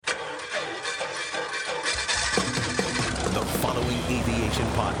following aviation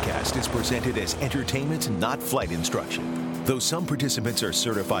podcast is presented as entertainment, not flight instruction. Though some participants are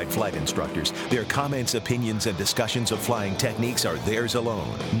certified flight instructors, their comments, opinions, and discussions of flying techniques are theirs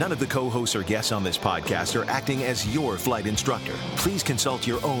alone. None of the co-hosts or guests on this podcast are acting as your flight instructor. Please consult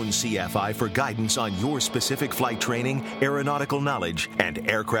your own CFI for guidance on your specific flight training, aeronautical knowledge, and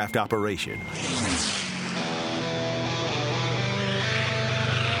aircraft operation.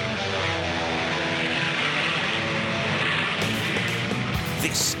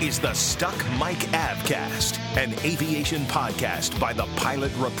 This is the Stuck Mike Avcast, an aviation podcast by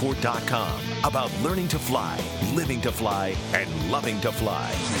thepilot.report.com about learning to fly, living to fly, and loving to fly.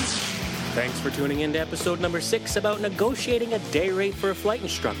 Thanks for tuning in to episode number 6 about negotiating a day rate for a flight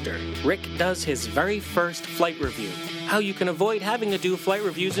instructor. Rick does his very first flight review, how you can avoid having to do flight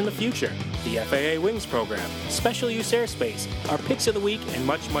reviews in the future, the FAA Wings program, special use airspace, our picks of the week, and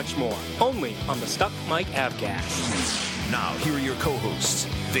much, much more. Only on the Stuck Mike Avcast. Now, here are your co-hosts,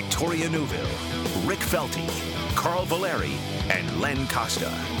 Victoria Neuville, Rick Felty, Carl Valeri, and Len Costa.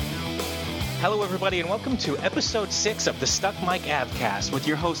 Hello, everybody, and welcome to episode 6 of the Stuck Mike Avcast with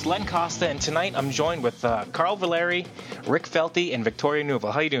your host, Len Costa, and tonight I'm joined with Carl Valeri, Rick Felty, and Victoria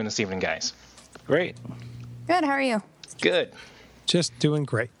Neuville. How are you doing this evening, guys? Great. Good, how are you? Good. Just doing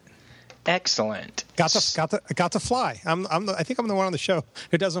great. Excellent. Got to fly. I think I'm the one on the show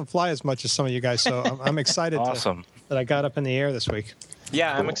who doesn't fly as much as some of you guys, so I'm excited Awesome. that I got up in the air this week.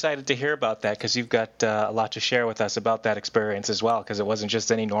 Yeah, I'm excited to hear about that because you've got a lot to share with us about that experience as well, because it wasn't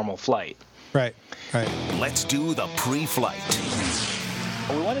just any normal flight. Right. Let's do the pre-flight.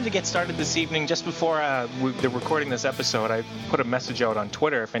 We wanted to get started this evening. Just before they're recording this episode, I put a message out on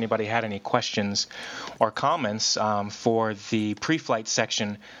Twitter if anybody had any questions or comments for the pre-flight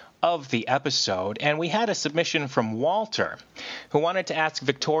section of the episode, and we had a submission from Walter who wanted to ask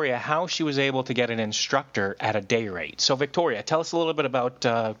Victoria how she was able to get an instructor at a day rate. So Victoria, tell us a little bit about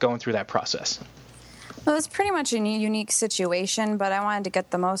going through that process. Well, it's pretty much a unique situation, but I wanted to get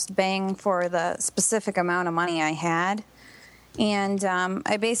the most bang for the specific amount of money I had. And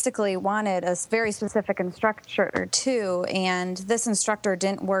I basically wanted a very specific instructor too, and this instructor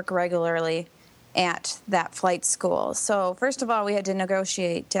didn't work regularly at that flight school. So first of all, we had to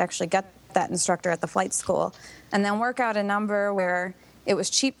negotiate to actually get that instructor at the flight school and then work out a number where it was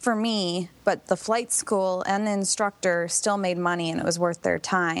cheap for me, but the flight school and the instructor still made money and it was worth their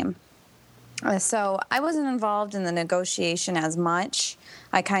time. So I wasn't involved in the negotiation as much.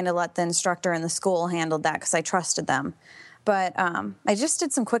 I kind of let the instructor and the school handle that because I trusted them. But I just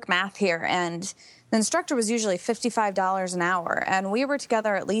did some quick math here, and the instructor was usually $55 an hour, and we were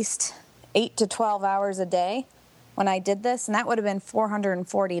together at least 8 to 12 hours a day when I did this, and that would have been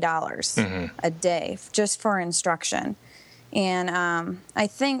 $440 a day just for instruction. And I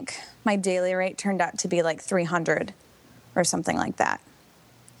think my daily rate turned out to be like $300 or something like that.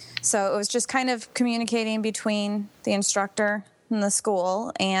 So it was just kind of communicating between the instructor and the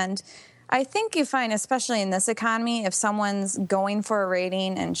school. And I think you find, especially in this economy, if someone's going for a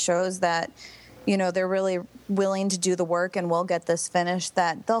rating and shows that, you know, they're really willing to do the work and will get this finished,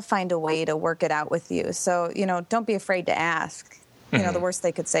 that they'll find a way to work it out with you. So, you know, don't be afraid to ask. You know, the worst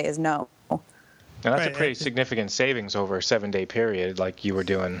they could say is no. Now, that's a pretty significant savings over a 7-day period like you were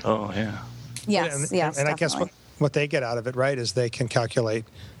doing. Oh, yeah. Yes, and I guess what they get out of it, right, is they can calculate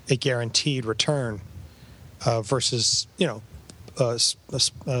a guaranteed return versus, you know,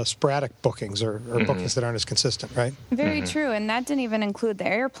 sporadic bookings or bookings that aren't as consistent, right? Very true, and that didn't even include the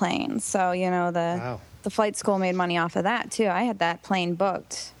airplanes. So, you know, the flight school made money off of that, too. I had that plane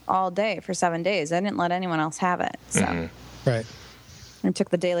booked all day for 7 days. I didn't let anyone else have it. So. Right. I took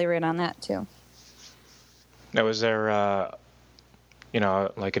the daily rate on that, too. Now, was there, you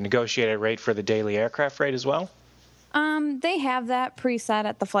know, like a negotiated rate for the daily aircraft rate as well? They have that preset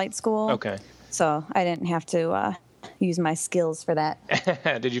at the flight school. Okay. So I didn't have to use my skills for that.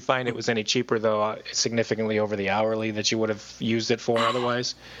 Did you find it was any cheaper, though, significantly over the hourly that you would have used it for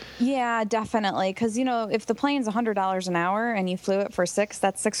otherwise? Yeah, definitely. Because, you know, if the plane's $100 an hour and you flew it for 6,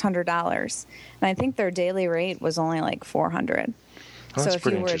 that's $600. And I think their daily rate was only like $400. Oh, so if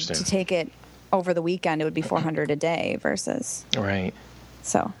you were to take it over the weekend, it would be $400 a day versus. Right.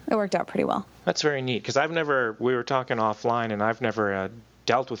 So it worked out pretty well. That's very neat, because we were talking offline, and I've never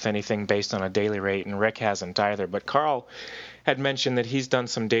dealt with anything based on a daily rate, and Rick hasn't either. But Carl had mentioned that he's done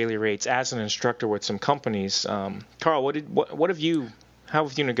some daily rates as an instructor with some companies. Carl, how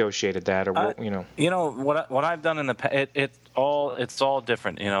have you negotiated that, or what, you know? You know what I've done in the past. It's all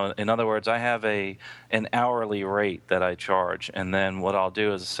different. You know, in other words, I have an hourly rate that I charge, and then what I'll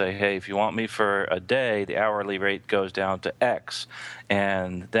do is say, hey, if you want me for a day, the hourly rate goes down to X,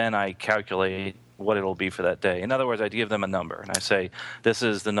 and then I calculate what it'll be for that day. In other words, I give them a number, and I say, this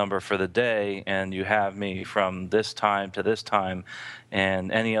is the number for the day, and you have me from this time to this time,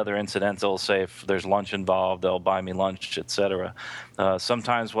 and any other incidental, say if there's lunch involved, they'll buy me lunch, etc.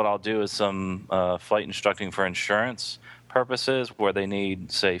 Sometimes what I'll do is some flight instructing for insurance purposes where they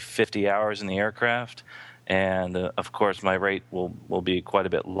need, say, 50 hours in the aircraft. And, of course, my rate will be quite a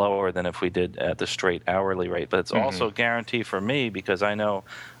bit lower than if we did at the straight hourly rate. But it's also a guarantee for me because I know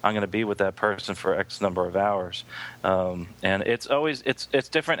I'm going to be with that person for X number of hours. And it's always it's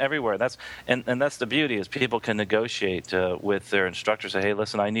different everywhere. That's the beauty is people can negotiate with their instructor. Say, hey,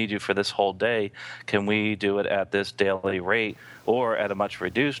 listen, I need you for this whole day. Can we do it at this daily rate or at a much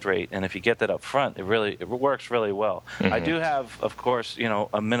reduced rate? And if you get that up front, it works really well. I do have, of course,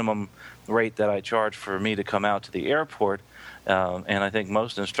 a minimum rate that I charge for me to come out to the airport, and I think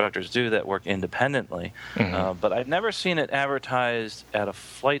most instructors do that work independently. But I've never seen it advertised at a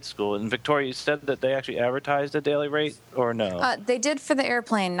flight school. And Victoria, you said that they actually advertised a daily rate, or no? They did for the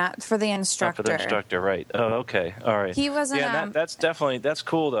airplane, not for the instructor. Not for the instructor, right? Oh, okay, all right. He wasn't. Yeah, that's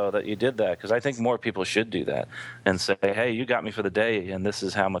cool though that you did that because I think more people should do that and say, hey, you got me for the day, and this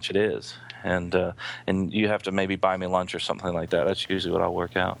is how much it is, and you have to maybe buy me lunch or something like that. That's usually what I'll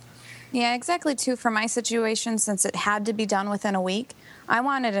work out. Yeah, exactly, too. For my situation, since it had to be done within a week, I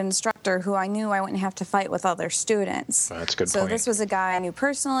wanted an instructor who I knew I wouldn't have to fight with other students. That's a good point. So this was a guy I knew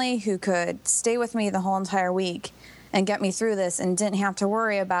personally who could stay with me the whole entire week and get me through this and didn't have to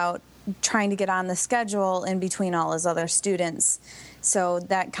worry about trying to get on the schedule in between all his other students. So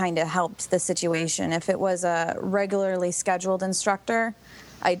that kind of helped the situation. If it was a regularly scheduled instructor,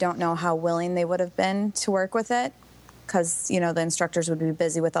 I don't know how willing they would have been to work with it, because the instructors would be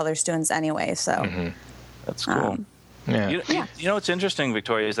busy with other students anyway. So that's cool. You know what's interesting,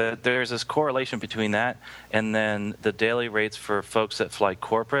 Victoria, is that there's this correlation between that and then the daily rates for folks that fly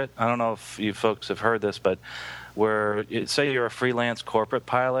corporate. I don't know if you folks have heard this, but where say you're a freelance corporate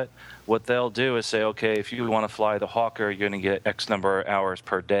pilot, what they'll do is say, okay, if you want to fly the Hawker, you're going to get X number of hours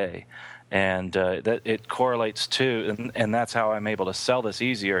per day. And that it correlates to, and that's how I'm able to sell this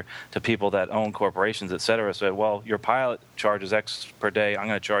easier to people that own corporations, et cetera. So, well, your pilot charges X per day. I'm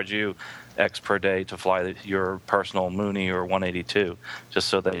going to charge you X per day to fly your personal Mooney or 182, just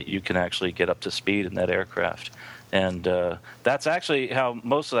so that you can actually get up to speed in that aircraft. And that's actually how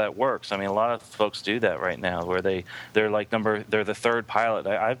most of that works. I mean, a lot of folks do that right now, where they're the third pilot.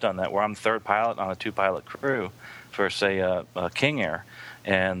 I've done that, where I'm third pilot on a 2-pilot crew for, say, King Air.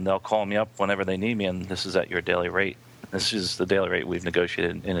 And they'll call me up whenever they need me, and this is at your daily rate. This is the daily rate we've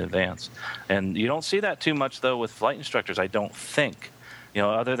negotiated in advance. And you don't see that too much, though, with flight instructors, I don't think.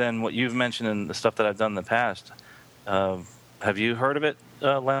 Other than what you've mentioned and the stuff that I've done in the past. Have you heard of it,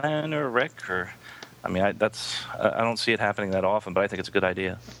 Len or Rick? I don't see it happening that often, but I think it's a good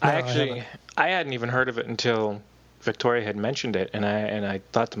idea. I hadn't even heard of it until Victoria had mentioned it, and I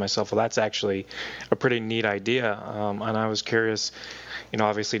thought to myself, well, that's actually a pretty neat idea, and I was curious,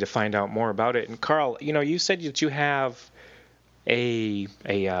 obviously to find out more about it. And Carl, you said that you have a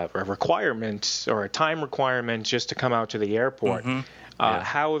requirement or a time requirement just to come out to the airport.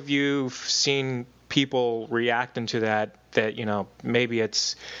 How have you seen people reacting to that? That maybe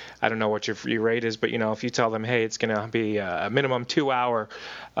it's, I don't know what your rate is, but if you tell them, hey, it's going to be a minimum 2-hour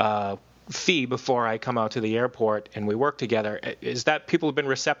fee before I come out to the airport and we work together, is that people have been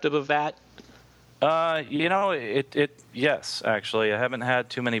receptive of that? Yes, actually, I haven't had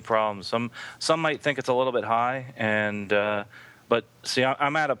too many problems. Some might think it's a little bit high, but see,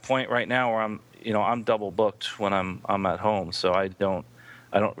 I'm at a point right now where I'm double booked when I'm at home, so I don't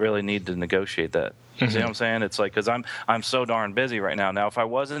really need to negotiate that. See what I'm saying? It's like, because I'm so darn busy right now. Now, if I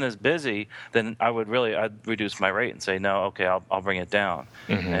wasn't as busy, then I'd reduce my rate and say, no, okay, I'll bring it down.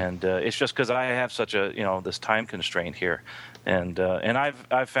 And it's just because I have such a this time constraint here, and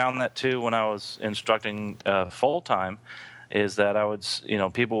I've found that too when I was instructing full time, is that I would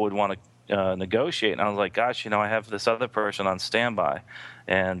people would want to negotiate, and I was like, gosh, I have this other person on standby,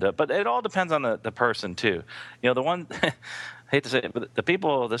 and but it all depends on the person too. The one. Hate to say it, but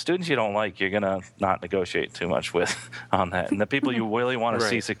the students you don't like, you're going to not negotiate too much with on that. And the people you really want to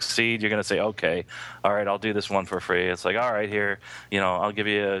see succeed, you're going to say, okay, all right, I'll do this one for free. It's like, all right, here, I'll give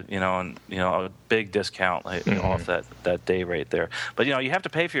you a big discount off that day rate there. But, you have to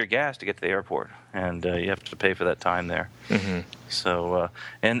pay for your gas to get to the airport, and you have to pay for that time there. So,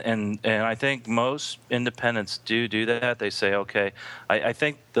 and I think most independents do that. They say, okay, I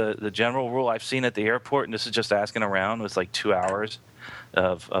think the general rule I've seen at the airport, and this is just asking around, was like 2 hours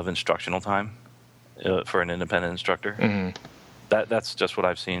of instructional time for an independent instructor. That's just what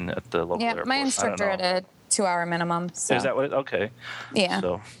I've seen at the local airport. Yeah, my instructor had a 2-hour minimum. So. Is that what? Okay. Yeah.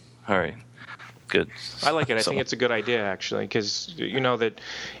 So, all right. good. I like it. I think it's a good idea, actually, because you know that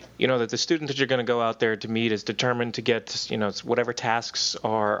the student that you're going to go out there to meet is determined to get whatever tasks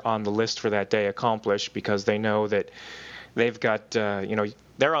are on the list for that day accomplished, because they know that they've got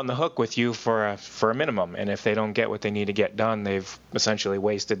they're on the hook with you for a minimum, and if they don't get what they need to get done, they've essentially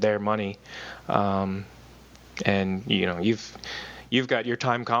wasted their money, and you've got your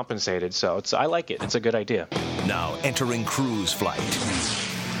time compensated. So I like it. It's a good idea. Now entering cruise flight.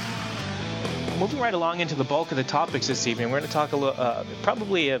 Moving right along into the bulk of the topics this evening, we're going to talk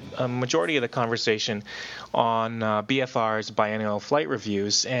probably a majority of the conversation on BFR's biennial flight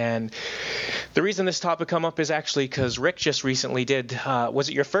reviews. And the reason this topic come up is actually because Rick just recently did. Was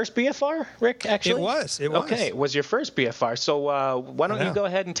it your first BFR, Rick? Actually, it was. Okay, it was your first BFR. So why don't you go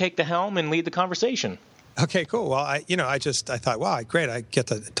ahead and take the helm and lead the conversation? Okay, cool. Well, I thought, wow, great. I get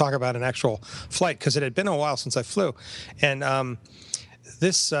to talk about an actual flight, because it had been a while since I flew, and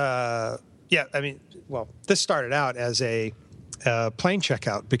this. This started out as a plane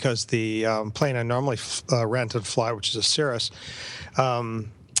checkout, because the plane I normally rent and fly, which is a Cirrus,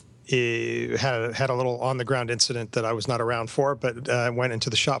 it had a little on-the-ground incident that I was not around for, but went into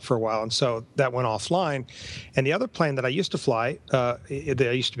the shop for a while, and so that went offline. And the other plane that I used to fly, that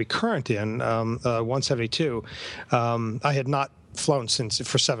I used to be current in, 172, I had not flown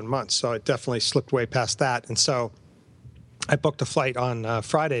for 7 months, so it definitely slipped way past that. And so I booked a flight on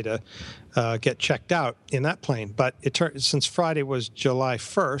Friday to get checked out in that plane. But since Friday was July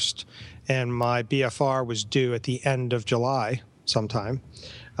 1st and my BFR was due at the end of July sometime,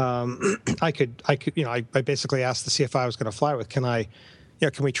 I basically asked the CFI I was going to fly with, can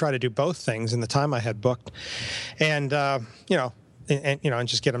we try to do both things in the time I had booked, and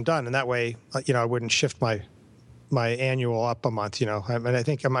just get them done, and that way I wouldn't shift my annual up a month, I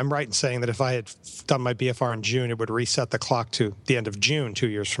think I'm right in saying that if I had done my BFR in June, it would reset the clock to the end of June 2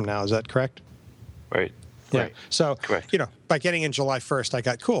 years from now. Is that correct? Right. Yeah. Right. So, correct. By getting in July 1st, I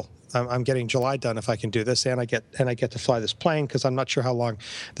got cool. I'm getting July done if I can do this, and I get to fly this plane, because I'm not sure how long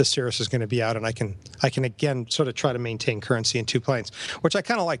the Cirrus is going to be out, and I can again sort of try to maintain currency in two planes, which I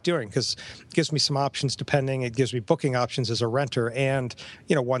kind of like doing, because it gives me some options depending. It gives me booking options as a renter, and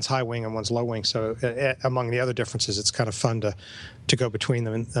one's high wing and one's low wing. So among the other differences, it's kind of fun to go between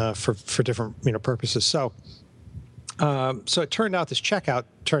them for different purposes. So it turned out this checkout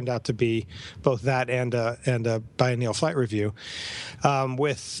turned out to be both that and a biennial flight review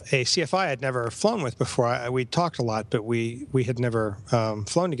with a CFI I'd never flown with before. We talked a lot, but we had never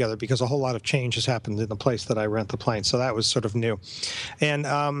flown together, because a whole lot of change has happened in the place that I rent the plane. So that was sort of new. And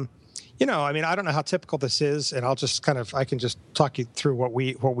I don't know how typical this is, and I can just talk you through what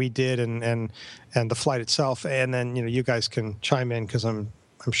we did and the flight itself, and then you guys can chime in, because I'm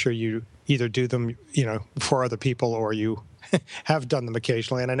sure you either do them, for other people, or you have done them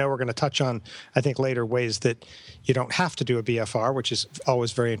occasionally. And I know we're going to touch on, I think, later ways that you don't have to do a BFR, which is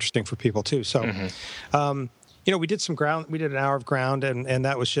always very interesting for people too. So, we did some ground. We did an hour of ground, and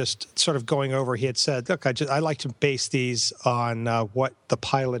that was just sort of going over. He had said, look, I like to base these on what the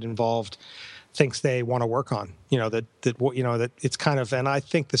pilot involved thinks they want to work on. That it's kind of, and I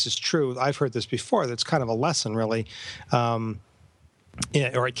think this is true. I've heard this before. That's kind of a lesson, really.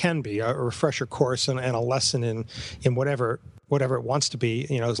 Or it can be a refresher course and a lesson in whatever it wants to be,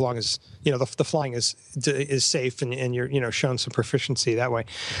 as long as the flying is safe and you're shown some proficiency that way.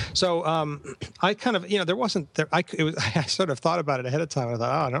 So I kind of I sort of thought about it ahead of time, and I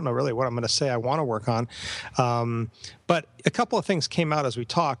thought, I don't know really what I'm going to say I want to work on, but a couple of things came out as we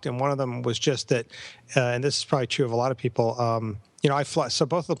talked, and one of them was just that, and this is probably true of a lot of people. I fly. So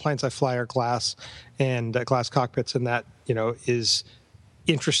both of the planes I fly are glass and glass cockpits, and that is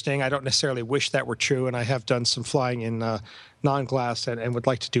interesting. I don't necessarily wish that were true, and I have done some flying in non-glass and would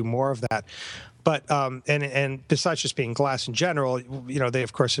like to do more of that. But and besides just being glass in general, they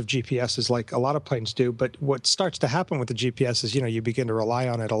of course have GPSs like a lot of planes do. But what starts to happen with the GPS is you begin to rely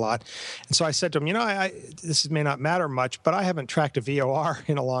on it a lot. And so I said to him, this may not matter much, but I haven't tracked a VOR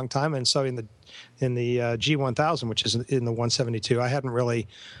in a long time, and so in the G1000, which is in the 172, I hadn't really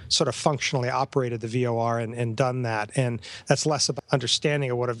sort of functionally operated the VOR and done that. And that's less about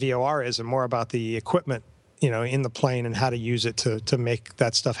understanding of what a VOR is and more about the equipment, in the plane and how to use it to make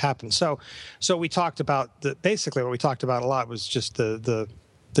that stuff happen. So we talked about basically what we talked about a lot was just the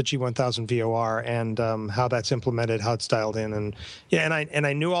G1000 VOR and how that's implemented, how it's dialed in, and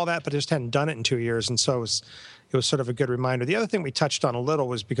I knew all that, but I just hadn't done it in 2 years, and so it was sort of a good reminder. The other thing we touched on a little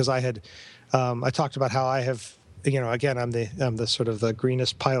was because I talked about how I have, again, I'm the sort of the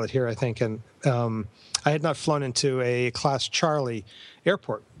greenest pilot here, I think, and I had not flown into a Class Charlie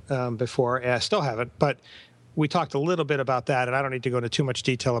airport before, and I still haven't, but we talked a little bit about that, and I don't need to go into too much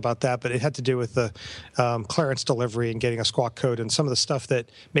detail about that, but it had to do with the clearance delivery and getting a squawk code and some of the stuff that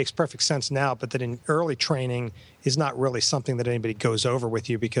makes perfect sense now, but that in early training is not really something that anybody goes over with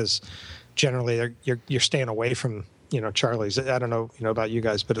you, because generally you're staying away from, Charlies. I don't know, about you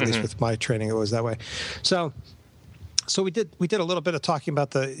guys, but at least with my training, it was that way. So we did a little bit of talking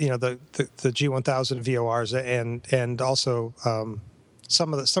about the G1000 VORs and also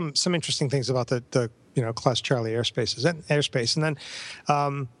some interesting things about the Class Charlie airspace, and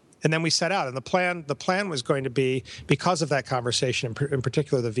then we set out. And the plan was going to be, because of that conversation, in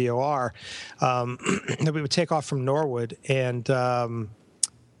particular the VOR, that we would take off from Norwood and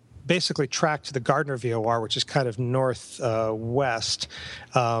basically track to the Gardner VOR, which is kind of northwest,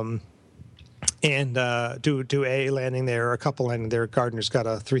 and do a landing there, or a couple landing there. Gardner's got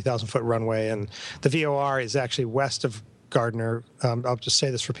a 3,000-foot runway, and the VOR is actually west of Gardner. I'll just say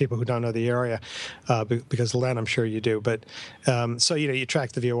this for people who don't know the area, because Len, I'm sure you do. But so you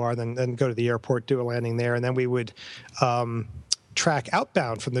track the VOR, then go to the airport, do a landing there, and then we would track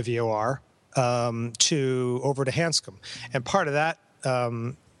outbound from the VOR over to Hanscom. And part of that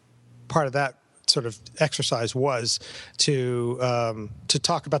sort of exercise was to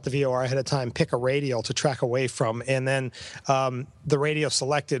talk about the VOR ahead of time, pick a radial to track away from, and then the radial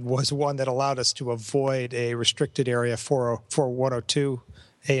selected was one that allowed us to avoid a restricted area 4102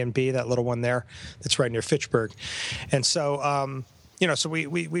 A and B, that little one there that's right near Fitchburg. And so so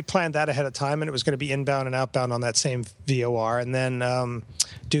we planned that ahead of time, and it was going to be inbound and outbound on that same VOR, and then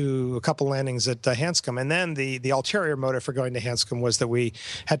do a couple landings at Hanscom. And then the ulterior motive for going to Hanscom was that we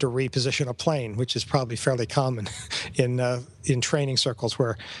had to reposition a plane, which is probably fairly common in training circles,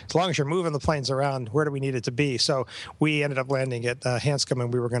 where as long as you're moving the planes around, where do we need it to be? So we ended up landing at Hanscom,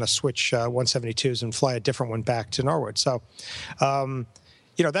 and we were going to switch 172s and fly a different one back to Norwood. So,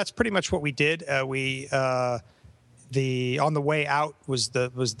 that's pretty much what we did. On the way out we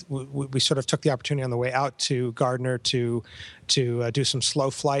sort of took the opportunity on the way out to Gardner to do some slow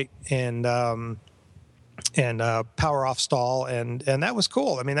flight and power off stall, and that was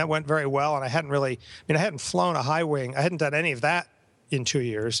cool. I mean, that went very well, and I hadn't flown a high wing. I hadn't done any of that in 2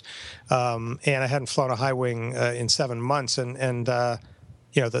 years, and I hadn't flown a high wing in 7 months, and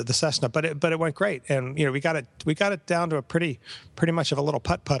the Cessna, but it went great, and we got it down to a pretty much of a little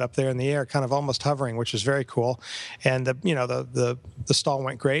putt up there in the air, kind of almost hovering, which was very cool, and the stall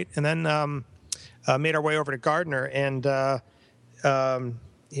went great, and then made our way over to Gardner, and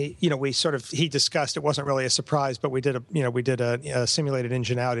he discussed, it wasn't really a surprise, but we did a simulated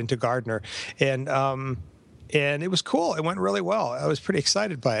engine out into Gardner, and it was cool. It went really well. I was pretty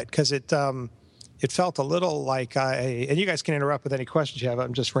excited by it because it felt a little like and you guys can interrupt with any questions you have.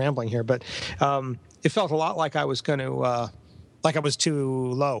 I'm just rambling here, but it felt a lot like I was going to, like I was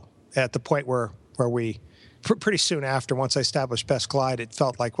too low at the point where we, pretty soon after, once I established Best Glide, it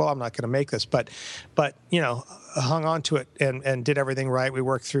felt like, well, I'm not going to make this, but hung on to it and did everything right. We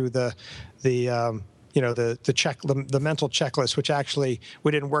worked through the mental checklist, which actually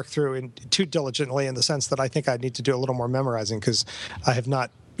we didn't work through too diligently, in the sense that I think I need to do a little more memorizing, because I have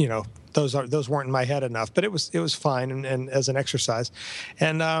not, those weren't in my head enough, but it was fine and as an exercise,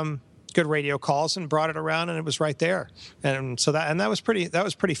 and good radio calls, and brought it around, and it was right there, and so that was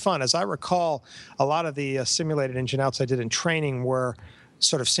pretty fun. As I recall, a lot of the simulated engine outs I did in training were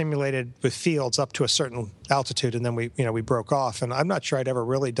sort of simulated with fields up to a certain altitude, and then we broke off, and I'm not sure I'd ever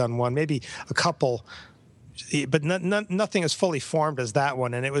really done one, maybe a couple, but nothing as fully formed as that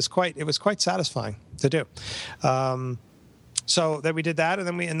one, and it was quite satisfying to do. So then we did that, and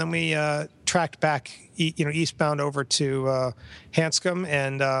then we tracked back, eastbound over to Hanscom,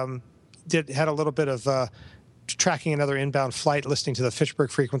 and had a little bit of tracking another inbound flight, listening to the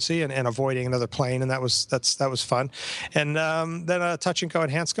Fitchburg frequency, and avoiding another plane, and that was fun. And then a touch and go at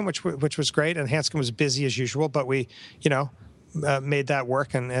Hanscom, which was great, and Hanscom was busy as usual, but we made that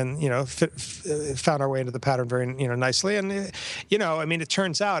work, and found our way into the pattern very nicely. And it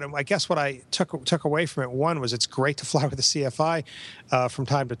turns out, and I guess what I took away from it, one was it's great to fly with the CFI from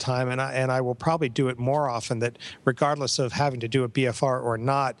time to time, and I will probably do it more often. That regardless of having to do a BFR or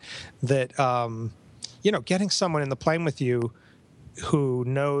not, that getting someone in the plane with you who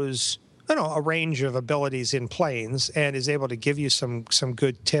knows a range of abilities in planes and is able to give you some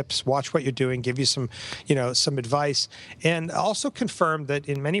good tips, watch what you're doing, give you some advice, and also confirm that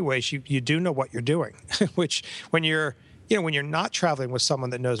in many ways you do know what you're doing, which when you're not traveling with someone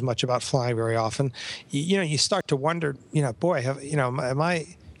that knows much about flying very often, you start to wonder, boy, am I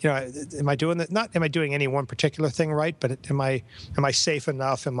doing that? Not am I doing any one particular thing right, but am I safe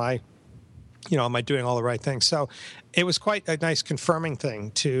enough? Am I doing all the right things? So it was quite a nice confirming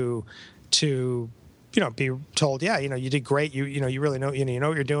thing to be told, yeah, you did great. You really know, you know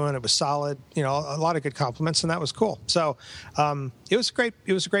what you're doing. It was solid. A lot of good compliments, and that was cool. So it was great.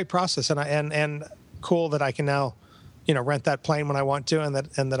 It was a great process, and cool that I can now, rent that plane when I want to, and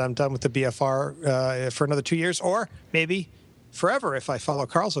that I'm done with the BFR for another 2 years, or maybe forever if I follow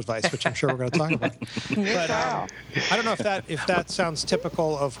Carl's advice, which I'm sure we're going to talk about. But I don't know if that sounds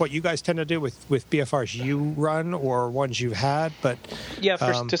typical of what you guys tend to do with BFRs you run or ones you've had, but yeah,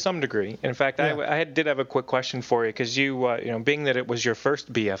 to some degree. In fact, yeah. I did have a quick question for you because you being that it was your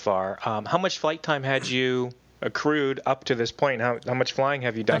first BFR, how much flight time had you accrued up to this point? How much flying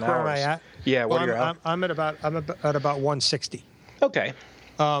have you done? Where am I at? Yeah, I'm at about 160. Okay.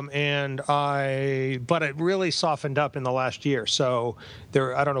 But it really softened up in the last year. So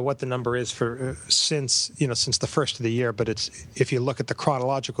I don't know what the number is for since the first of the year, but if you look at the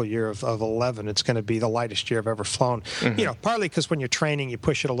chronological year of 11, it's going to be the lightest year I've ever flown. Mm-hmm. Partly because when you're training, you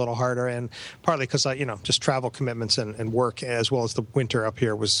push it a little harder, and partly because just travel commitments and work, as well as the winter up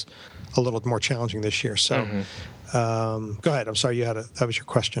here was a little more challenging this year. So, go ahead. I'm sorry, that was your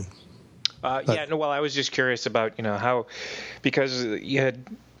question. I was just curious about, how, because it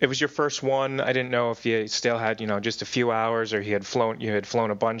was your first one. I didn't know if you still had, just a few hours, or you had flown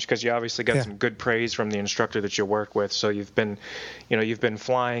a bunch, because you obviously got some good praise from the instructor that you work with. So you've been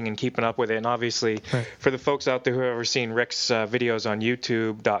flying and keeping up with it. And obviously, for the folks out there who have ever seen Rick's videos on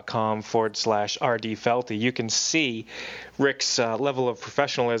youtube.com/RDFelty, you can see Rick's level of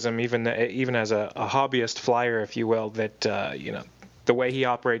professionalism, even as a hobbyist flyer, if you will, that, the way he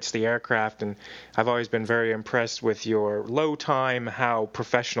operates the aircraft, and I've always been very impressed with your low time, how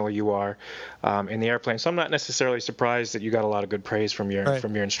professional you are in the airplane. So I'm not necessarily surprised that you got a lot of good praise from your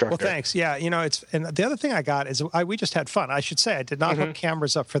instructor. Well, thanks. Yeah, and the other thing I got is we just had fun. I should say I did not hook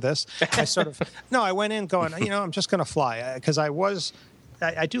cameras up for this. I went in going, I'm just going to fly, because I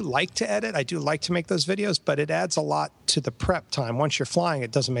do like to edit. I do like to make those videos, but it adds a lot to the prep time. Once you're flying,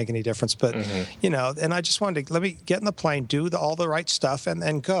 it doesn't make any difference. But, and I just wanted to let me get in the plane, do all the right stuff,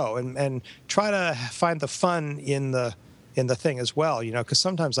 and go and try to find the fun in the thing as well, because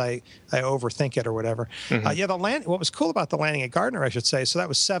sometimes I overthink it or whatever. What was cool about the landing at Gardner, I should say, so that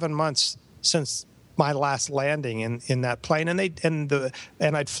was 7 months since my last landing in that plane, and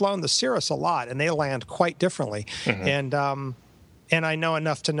I'd flown the Cirrus a lot, and they land quite differently. And I know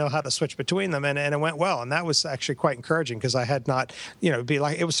enough to know how to switch between them, and it went well. And that was actually quite encouraging, because I had not,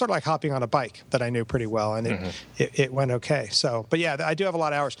 it was sort of like hopping on a bike that I knew pretty well, and it went okay. So, but yeah, I do have a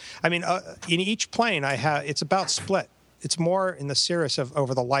lot of hours. I mean, in each plane it's about split. It's more in the Cirrus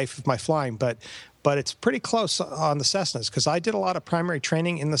over the life of my flying, but it's pretty close on the Cessnas, because I did a lot of primary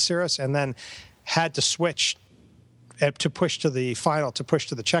training in the Cirrus and then had to switch to push to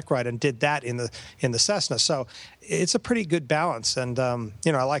the check ride, and did that in the Cessna. So it's a pretty good balance, and I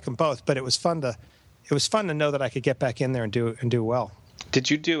like them both. But it was fun to know that I could get back in there and do well. Did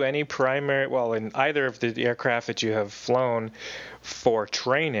you do any in either of the aircraft that you have flown for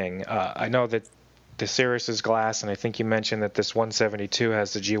training? I know that the Cirrus is glass, and I think you mentioned that this 172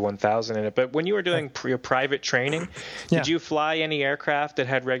 has the G1000 in it. But when you were doing your private training, did you fly any aircraft that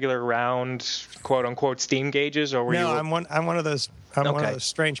had regular round, quote unquote, steam gauges, or were you? No, I'm one of those. One of those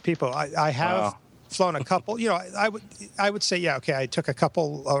strange people. I have flown a couple. I would say I took a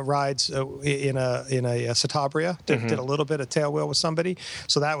couple rides in a Citabria. Did a little bit of tailwheel with somebody.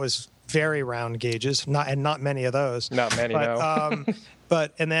 So that was very round gauges. Not many of those. Not many, no.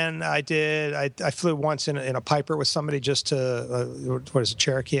 And then I flew once in a Piper with somebody just to, what is it,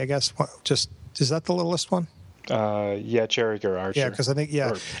 Cherokee, I guess? Is that the littlest one? Cherokee or Archer. Yeah, because I think,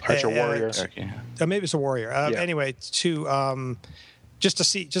 or Archer Warrior. Maybe it's a Warrior. Anyway, just to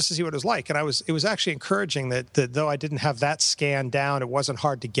see what it was like. And it was actually encouraging that though I didn't have that scan down, it wasn't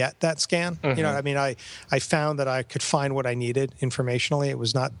hard to get that scan. I found that I could find what I needed informationally. It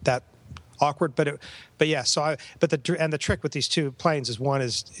was not that awkward, but the trick with these two planes is one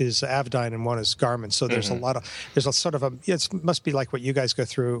is Avidyne and one is Garmin. So there's it must be like what you guys go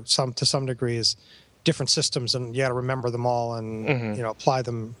through to some degree, is different systems, and you got to remember them all and apply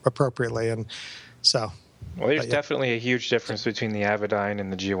them appropriately. And so. Well, there's definitely a huge difference between the Avidyne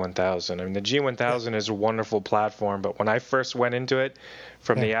and the G1000. I mean, the G1000 is a wonderful platform, but when I first went into it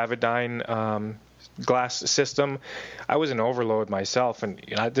from the Avidyne glass system, I was an overload myself, and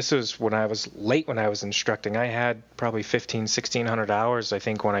this was when I was instructing. I had probably 1,600 hours, I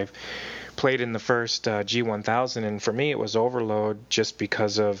think, when I played in the first G1000, and for me it was overload just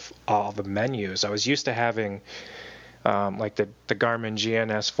because of all the menus. I was used to having like the Garmin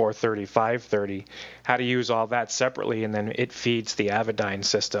GNS 430, 530, how to use all that separately, and then it feeds the Avidyne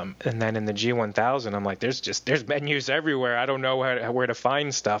system. And then in the G1000, I'm like, there's menus everywhere. I don't know where to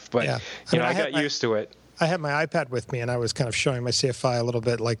find stuff, but I got used to it. I had my iPad with me, and I was kind of showing my CFI a little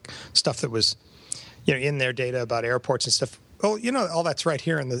bit, like stuff that was, in their data about airports and stuff. Well, all that's right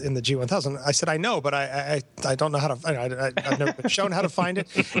here in the G1000. I said, I know, but I don't know how to. I've never been shown how to find it.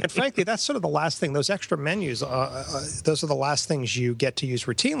 And frankly, that's sort of the last thing. Those extra menus, those are the last things you get to use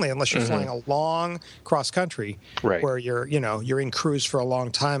routinely, unless you're flying a long cross country, where you're in cruise for a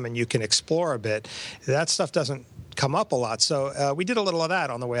long time and you can explore a bit. That stuff doesn't come up a lot. So we did a little of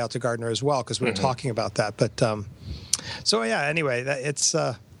that on the way out to Gardner as well, because we were talking about that. But anyway,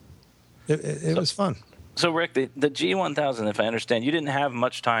 it was fun. So, Rick, the G1000, if I understand, you didn't have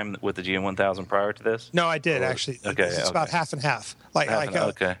much time with the G1000 prior to this? No, I did, actually. Okay, it's about half and half. Like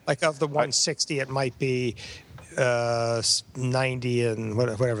of the 160, it might be 90 and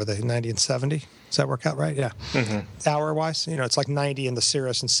whatever, the 90 and 70. Does that work out right? Yeah. Hour-wise, it's like 90 in the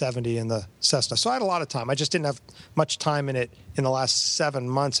Cirrus and 70 in the Cessna. So I had a lot of time. I just didn't have much time in it in the last 7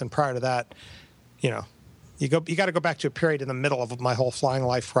 months, and prior to that, You got to go back to a period in the middle of my whole flying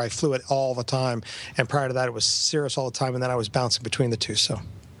life where I flew it all the time, and prior to that it was Cirrus all the time, and then I was bouncing between the two. So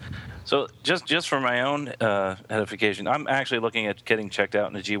just for my own edification, I'm actually looking at getting checked out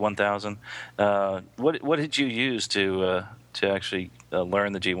in the G1000. What did you use to actually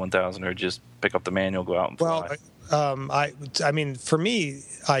learn the G1000, or just pick up the manual, go out and fly? Well, I mean, for me,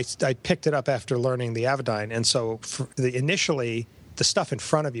 I picked it up after learning the Avidyne, and so initially, the stuff in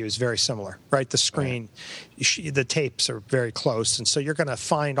front of you is very similar, right? The screen, the tapes are very close, and so you're going to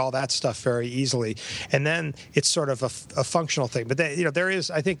find all that stuff very easily. And then it's sort of a functional thing. But there is,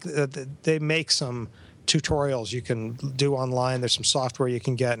 I think, they make some tutorials you can do online. There's some software you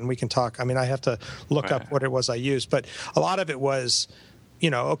can get, and we can talk. I mean, I have to look up what it was I used, but a lot of it was,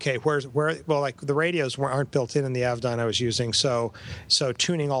 okay, like the radios aren't built in the Avidyne I was using, so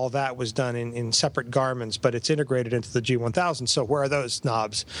tuning all of that was done in separate Garmins, but it's integrated into the G1000. So where are those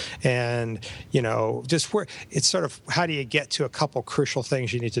knobs? And just where it's sort of, how do you get to a couple crucial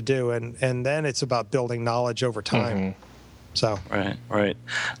things you need to do, and then it's about building knowledge over time. So right.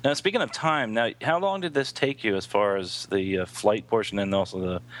 Now, speaking of time, how long did this take you as far as the flight portion and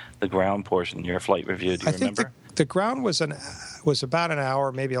also the ground portion? Your flight review, do you remember? The ground was about an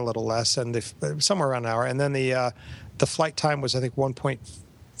hour, maybe a little less, and somewhere around an hour. And then the flight time was, I think,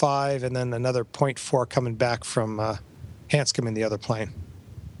 1.5, and then another 0.4 coming back from Hanscom in the other plane.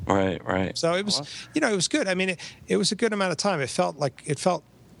 Right. So it was, it was good. I mean, it was a good amount of time. It felt.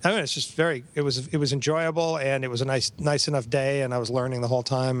 I mean, it's just it was enjoyable, and it was a nice enough day, and I was learning the whole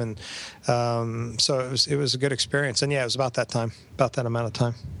time, and so it was a good experience. And yeah, it was about that amount of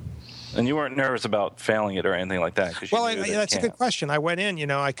time. And you weren't nervous about failing it or anything like that? That's a good question. I went in,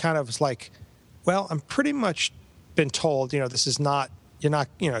 I kind of was like, well, I'm pretty much been told, this is not,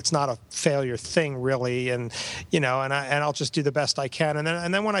 it's not a failure thing really, and and I'll just do the best I can.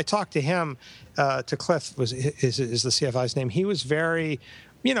 And then when I talked to him, to Cliff is the CFI's name, he was very,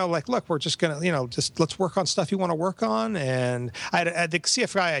 like, look, we're just going to, just let's work on stuff you want to work on. And I had the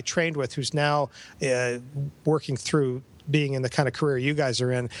CFI I trained with, who's now working through being in the kind of career you guys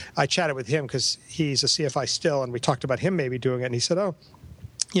are in. I chatted with him because he's a CFI still, and we talked about him maybe doing it. And he said, oh,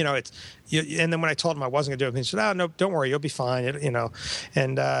 and then when I told him I wasn't going to do it, he said, oh, no, don't worry, you'll be fine,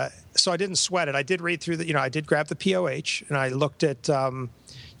 And so I didn't sweat it. I did read through I did grab the POH, and I looked at,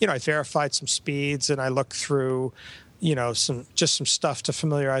 I verified some speeds, and I looked through, some stuff to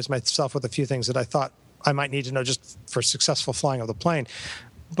familiarize myself with a few things that I thought I might need to know just for successful flying of the plane.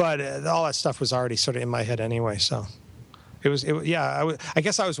 But all that stuff was already sort of in my head anyway, so... I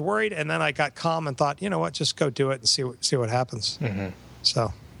guess I was worried, and then I got calm and thought, what, just go do it and see what happens.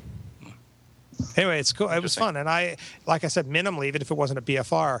 So anyway, it's cool. It was fun, and like I said, minimally, even if it wasn't a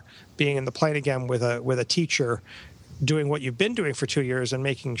BFR, being in the plane again with a teacher, doing what you've been doing for 2 years, and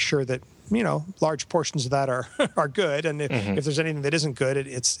making sure that large portions of that are good, and if there's anything that isn't good,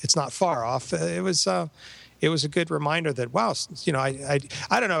 it's not far off. It was a good reminder that, wow, I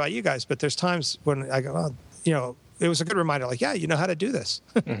don't know about you guys, but there's times when I go, it was a good reminder, like, yeah, you know how to do this.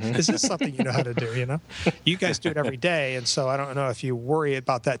 This is something you know how to do, You guys do it every day, and so I don't know if you worry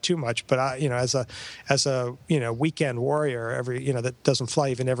about that too much, but I, as a weekend warrior, that doesn't fly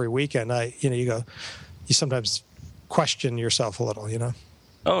even every weekend, you sometimes question yourself a little,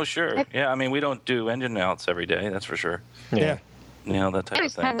 Oh, sure. Yeah, I mean, we don't do engine outs every day, that's for sure. Yeah. That type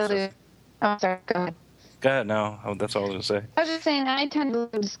of thing. Oh, sorry, go ahead. Go ahead, no. That's all I was going to say. I was just saying, I tend to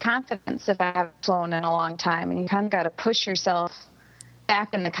lose confidence if I haven't flown in a long time, and you kind of got to push yourself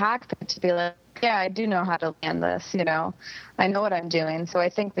back in the cockpit to be like, yeah, I do know how to land this, I know what I'm doing. So I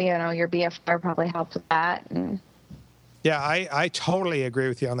think that, your BFR probably helped with that. And yeah, I totally agree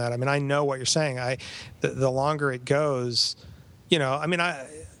with you on that. I mean, I know what you're saying. The longer it goes,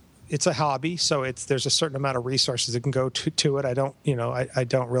 it's a hobby, so there's a certain amount of resources that can go to it. I don't,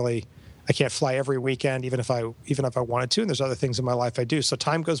 I can't fly every weekend, even if I wanted to. And there's other things in my life I do. So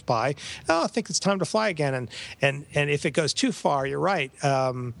time goes by. Oh, I think it's time to fly again. And if it goes too far, you're right.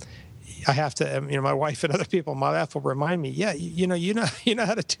 I have to, my wife and other people in my life will remind me, yeah, you know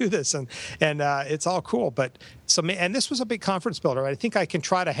how to do this, and it's all cool. But and this was a big conference builder. I think I can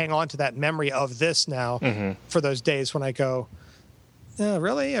try to hang on to that memory of this now for those days when I go,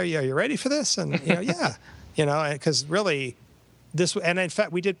 really, are you ready for this? And yeah, because really. And in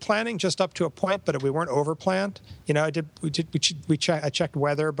fact, we did planning just up to a point, but we weren't over planned. I checked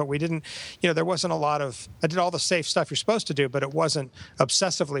weather, but we didn't. There wasn't a lot of. I did all the safe stuff you're supposed to do, but it wasn't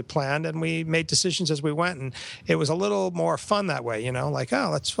obsessively planned, and we made decisions as we went, and it was a little more fun that way. Like, oh,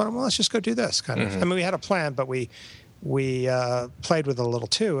 let's just go do this kind of. I mean, we had a plan, but we played with it a little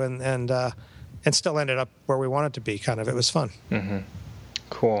too, and still ended up where we wanted to be. Kind of, it was fun. Mm-hmm.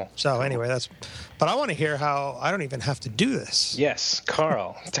 Cool. So anyway, but I want to hear how I don't even have to do this. Yes,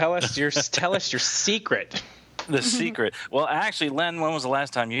 Carl, tell us your secret. The secret. Well, actually, Len, when was the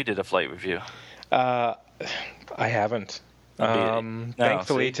last time you did a flight review? I haven't.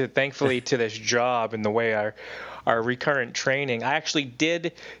 Thankfully to this job and the way our recurrent training, I actually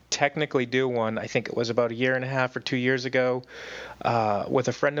did technically do one. I think it was about 1.5 years or 2 years ago, with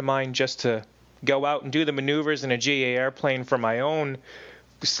a friend of mine, just to go out and do the maneuvers in a GA airplane for my own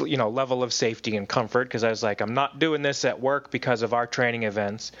level of safety and comfort, because I was like, I'm not doing this at work because of our training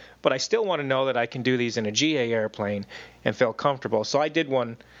events, but I still want to know that I can do these in a GA airplane and feel comfortable. So I did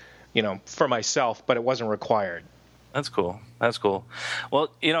one, for myself, but it wasn't required. That's cool. Well,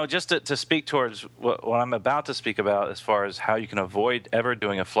 just to speak towards what I'm about to speak about as far as how you can avoid ever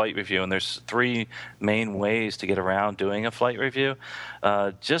doing a flight review, and there's 3 main ways to get around doing a flight review.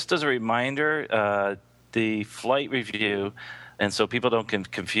 Just as a reminder, the flight review, and so people don't get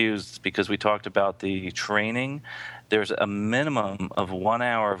confused because we talked about the training, there's a minimum of 1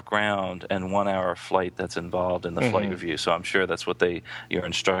 hour of ground and 1 hour of flight that's involved in the flight review. So I'm sure that's what your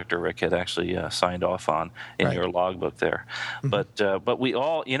instructor, Rick, had actually signed off on in your logbook there. But we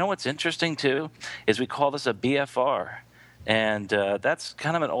all, what's interesting too, is we call this a BFR. And that's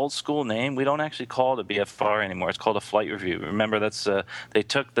kind of an old school name. We don't actually call it a BFR anymore. It's called a flight review. Remember, they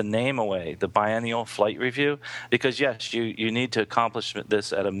took the name away, the biennial flight review, because yes, you need to accomplish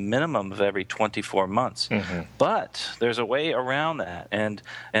this at a minimum of every 24 months. But there's a way around that. And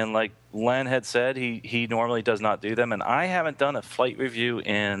like Len had said, he normally does not do them. And I haven't done a flight review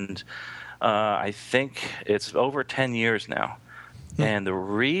in, I think it's over 10 years now. And the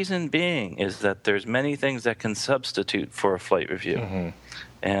reason being is that there's many things that can substitute for a flight review.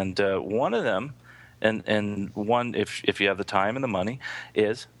 And one of them, and one, if you have the time and the money,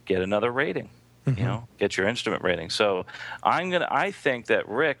 is get another rating. Get your instrument rating. So I think that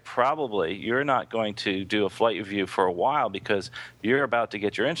Rick, probably you're not going to do a flight review for a while because you're about to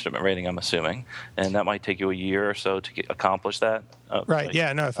get your instrument rating, I'm assuming, and that might take you a year or so to accomplish that. Right.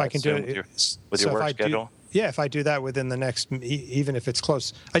 Yeah. No. If I can do it with your work schedule. Yeah, if I do that within the next, even if it's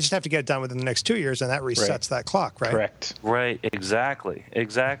close, I just have to get it done within the next 2 years, and that resets that clock, right? Correct. Right, exactly.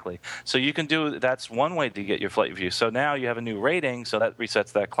 So you can that's one way to get your flight review. So now you have a new rating, so that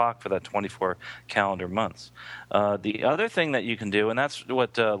resets that clock for that 24 calendar months. The other thing that you can do, and that's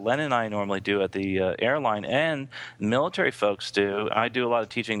what Len and I normally do at the airline, and military folks do, I do a lot of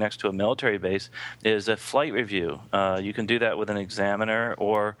teaching next to a military base, is a flight review. You can do that with an examiner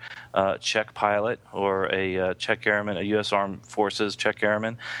or check pilot or a check airman, a U.S. Armed Forces check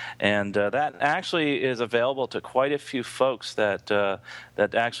airman, and that actually is available to quite a few folks that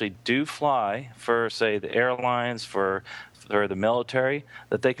actually do fly for, say, the airlines, for the military,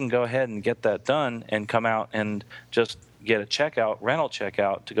 that they can go ahead and get that done and come out and just get a rental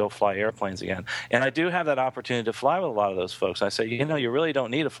checkout to go fly airplanes again. And I do have that opportunity to fly with a lot of those folks. I say, you really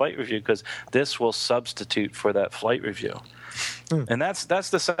don't need a flight review because this will substitute for that flight review. And that's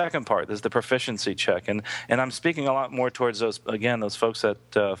the second part, is the proficiency check. And I'm speaking a lot more towards those folks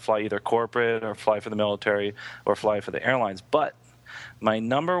that fly either corporate or fly for the military or fly for the airlines. But my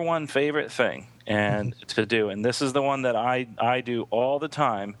number one favorite thing to do, and this is the one that I do all the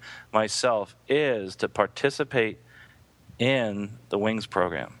time myself, is to participate in the WINGS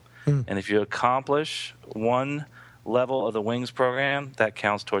program. And if you accomplish one level of the WINGS program, that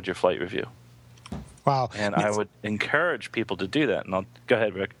counts towards your flight review. Wow. And I would encourage people to do that. And I'll go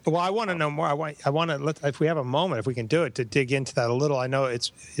ahead, Rick. Well, I want to know more. I want to if we have a moment, if we can do it, to dig into that a little. I know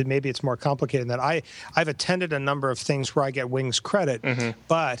maybe it's more complicated than that. I've attended a number of things where I get wings credit,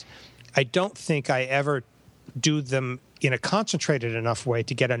 but I don't think I ever do them in a concentrated enough way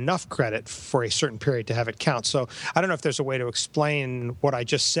to get enough credit for a certain period to have it count. So I don't know if there's a way to explain what I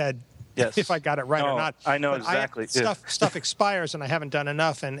just said. Yes. If I got it right or not. I know exactly. Stuff expires and I haven't done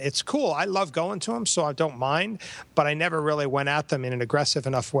enough, and it's cool. I love going to them, so I don't mind, but I never really went at them in an aggressive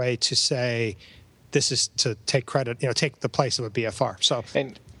enough way to say this is to take credit, take the place of a BFR. So.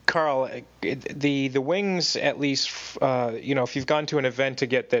 And Carl, the wings, at least, if you've gone to an event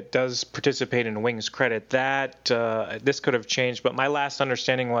that does participate in wings credit, that this could have changed. But my last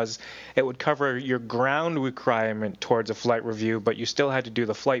understanding was it would cover your ground requirement towards a flight review, but you still had to do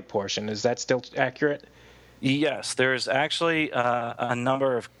the flight portion. Is that still accurate? Yes, there's actually a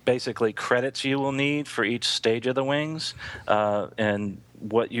number of basically credits you will need for each stage of the wings. And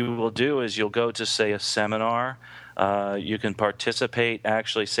what you will do is you'll go to, say, a seminar. You can participate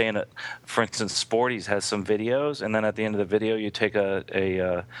actually saying that, for instance, Sporties has some videos, and then at the end of the video you take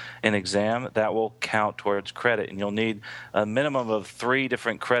an exam. That will count towards credit, and you'll need a minimum of 3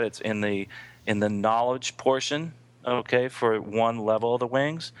 different credits in the knowledge portion, okay, for one level of the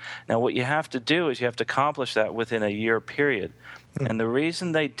wings. Now what you have to do is you have to accomplish that within a year period. And the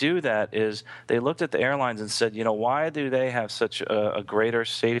reason they do that is they looked at the airlines and said, why do they have such a greater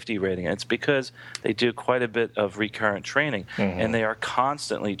safety rating? And it's because they do quite a bit of recurrent training, and they are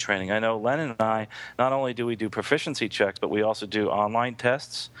constantly training. I know Len and I, not only do we do proficiency checks, but we also do online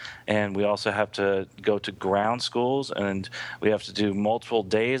tests, and we also have to go to ground schools, and we have to do multiple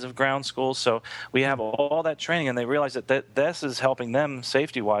days of ground schools. So we have all that training, and they realize that this is helping them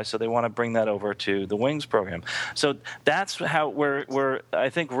safety-wise, so they want to bring that over to the Wings program. So that's how where I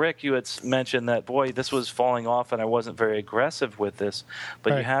think, Rick, you had mentioned that, boy, this was falling off and I wasn't very aggressive with this.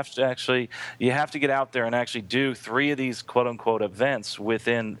 But you have to get out there and actually do 3 of these quote-unquote events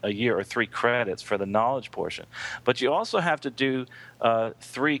within a year, or 3 credits for the knowledge portion. But you also have to do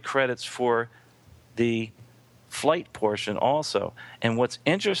 3 credits for the flight portion also. And what's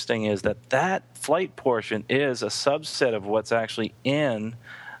interesting is that flight portion is a subset of what's actually in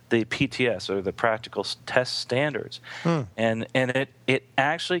the PTS, or the practical test standards. And it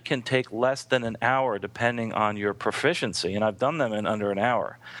actually can take less than an hour depending on your proficiency, and I've done them in under an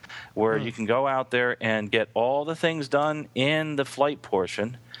hour, where you can go out there and get all the things done in the flight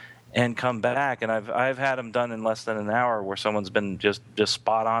portion and come back. And I've had them done in less than an hour, where someone's been just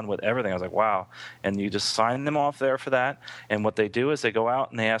spot on with everything. I was like, wow. And you just sign them off there for that. And what they do is they go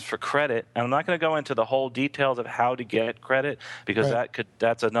out and they ask for credit. And I'm not going to go into the whole details of how to get credit, because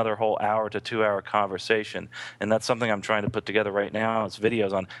that's another whole hour to 2-hour conversation. And that's something I'm trying to put together right now. It's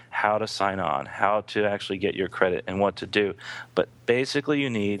videos on how to sign on, how to actually get your credit, and what to do. But basically you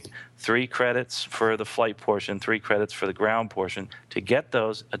need 3 credits for the flight portion, 3 credits for the ground portion. To get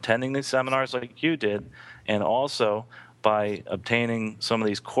those, attending these seminars like you did, and also by obtaining some of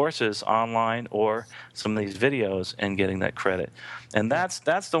these courses online or some of these videos and getting that credit. And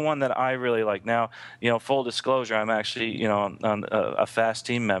that's the one that I really like. Now, full disclosure, I'm actually, on a FAST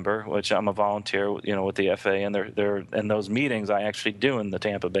team member, which I'm a volunteer, with the FAA, and they're in those meetings I actually do in the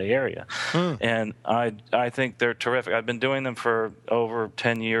Tampa Bay area. And I think they're terrific. I've been doing them for over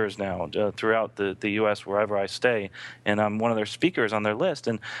 10 years now, throughout the U.S. wherever I stay, and I'm one of their speakers on their list.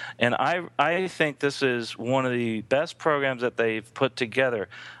 And I think this is one of the best programs that they've put together.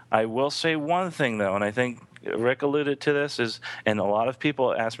 I will say one thing, though, and I think Rick alluded to this, and a lot of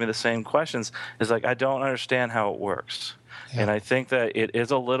people ask me the same questions, is like, I don't understand how it works. Yeah. And I think that it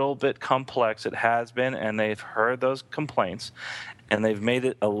is a little bit complex. It has been, and they've heard those complaints, and they've made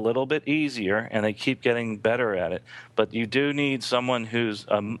it a little bit easier, and they keep getting better at it. But you do need someone who's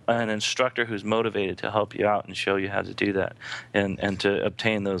an instructor who's motivated to help you out and show you how to do that and to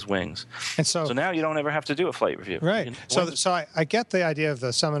obtain those wings. And so now you don't ever have to do a flight review. Right. So I get the idea of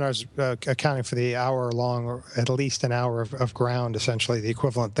the seminars accounting for the hour-long, or at least an hour of ground, essentially, the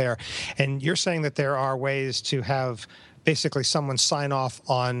equivalent there. And you're saying that there are ways to have basically someone sign off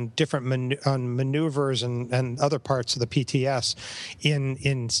on different maneuvers and other parts of the PTS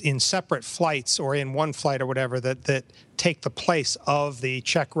in separate flights, or in one flight or whatever, that take the place of the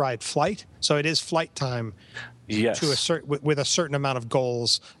check ride flight. So it is flight time. Yes. With a certain amount of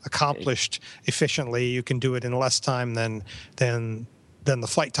goals accomplished efficiently. You can do it in less time than the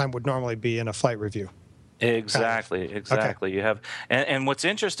flight time would normally be in a flight review. Exactly. Okay. You have, and what's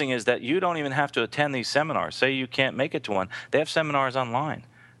interesting is that you don't even have to attend these seminars. Say you can't make it to one; they have seminars online.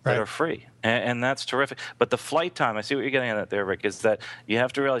 that are free, and that's terrific. But the flight time, I see what you're getting at there, Rick, is that you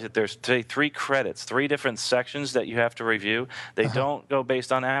have to realize that there's 3 credits, 3 different sections that you have to review. They don't go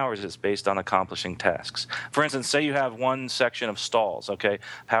based on hours; it's based on accomplishing tasks. For instance, say you have one section of stalls, okay,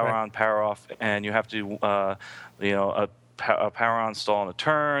 power on, power off, and you have to, a power on stall in a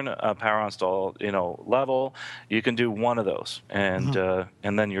turn, a power on stall, level. You can do one of those, and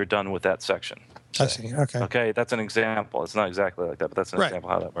then you're done with that section. I see. Okay. Okay, that's an example. It's not exactly like that, but that's an example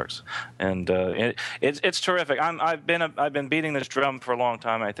how that works. And it's terrific. I've been beating this drum for a long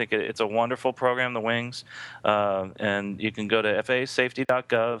time. I think it's a wonderful program, the Wings. And you can go to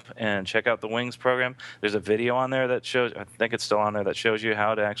FAAsafety.gov and check out the Wings program. There's a video on there that shows. I think it's still on there that shows you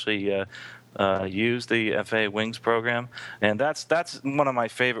how to actually use the FAA Wings program, and that's one of my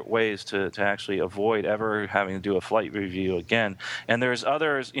favorite ways to actually avoid ever having to do a flight review again. And there's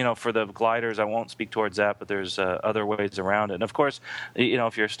others, for the gliders, I won't speak towards that, but there's other ways around it. And of course,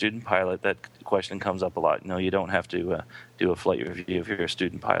 if you're a student pilot, that question comes up a lot. You don't have to do a flight review if you're a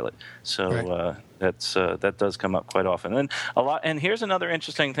student pilot. So that does come up quite often. And a lot. And here's another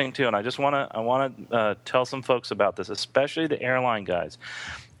interesting thing too. And I want to tell some folks about this, especially the airline guys.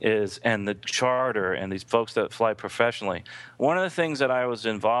 And the charter and these folks that fly professionally. One of the things that I was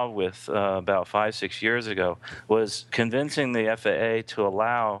involved with about 5-6 years ago was convincing the FAA to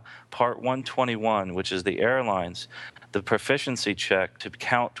allow Part 121, which is the airlines, the proficiency check to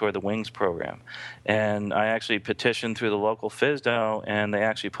count toward the Wings program. And I actually petitioned through the local FSDO, and they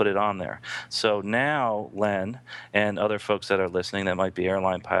actually put it on there. So now, Len, and other folks that are listening that might be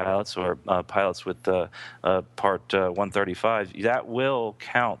airline pilots or pilots with Part 135, that will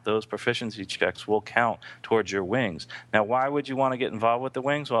count. Those proficiency checks will count towards your Wings. Now, why would you want to get involved with the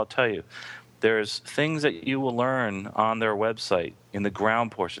Wings? Well, I'll tell you. There's things that you will learn on their website in the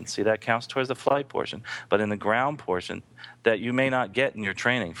ground portion. See, that counts towards the flight portion. But in the ground portion that you may not get in your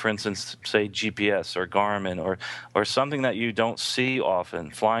training, for instance, say GPS or Garmin or something that you don't see often,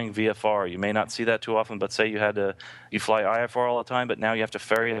 flying VFR. You may not see that too often, but say you fly IFR all the time, but now you have to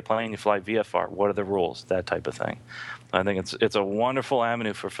ferry the plane, you fly VFR. What are the rules? That type of thing. I think it's a wonderful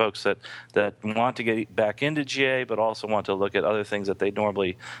avenue for folks that want to get back into GA, but also want to look at other things that they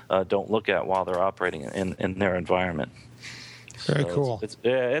normally don't look at while they're operating in their environment. Very cool.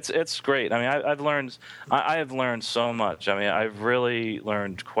 It's great. I mean, I have learned so much. I mean, I've really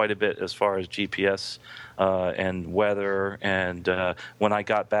learned quite a bit as far as GPS and weather. And when I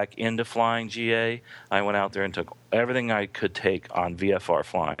got back into flying GA, I went out there and took everything I could take on VFR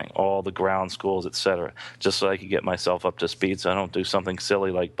flying, all the ground schools, etc., just so I could get myself up to speed, so I don't do something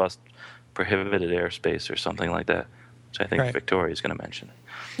silly like bust prohibited airspace or something like that, which I think Victoria is going to mention.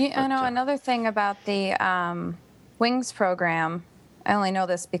 Another thing about the Wings program, I only know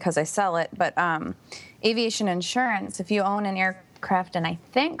this because I sell it, but aviation insurance, if you own an aircraft, and I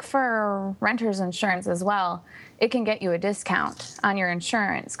think for renter's insurance as well, it can get you a discount on your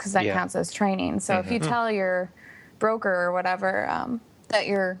insurance because that counts as training. So if you tell your broker or whatever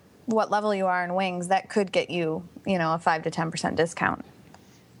that what level you are in Wings, that could get you, a 5 to 10% discount.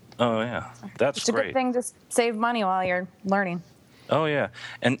 Oh yeah, that's it's great. It's a good thing to save money while you're learning. Oh, yeah.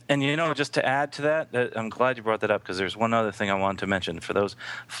 And just to add to that, I'm glad you brought that up because there's one other thing I wanted to mention. For those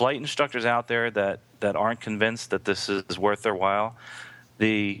flight instructors out there that aren't convinced that this is worth their while,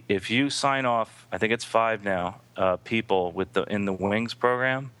 if you sign off, I think it's 5 now, people in the Wings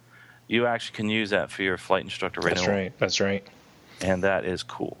program, you actually can use that for your flight instructor renewal. That's right. And that is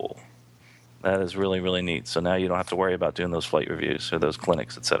cool. That is really, really neat. So now you don't have to worry about doing those flight reviews or those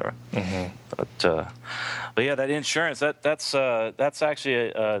clinics, et cetera. But yeah, that insurance, that's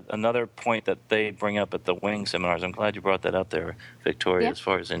actually another point that they bring up at the Wing seminars. I'm glad you brought that up there, Victoria, as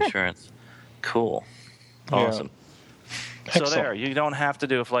far as insurance. Cool. Awesome. Yeah. So there, you don't have to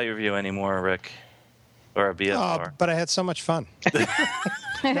do a flight review anymore, Rick, or a VFR. But I had so much fun.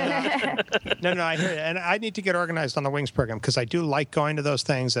 No, I hear you. And I need to get organized on the Wings program because I do like going to those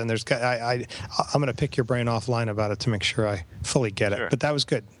things, and I'm going to pick your brain offline about it to make sure I fully get it. But that was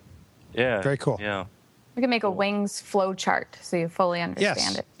good. Yeah. Very cool. Yeah. We can make a Wings flow chart so you fully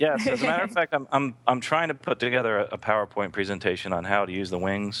understand it. Yes. As a matter of fact, I'm trying to put together a PowerPoint presentation on how to use the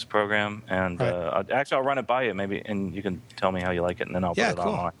Wings program, and I'll run it by you maybe, and you can tell me how you like it, and then I'll put it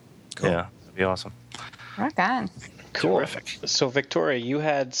online. Cool. Yeah, that'd be awesome. Rock on. Cool. Terrific. So, Victoria, you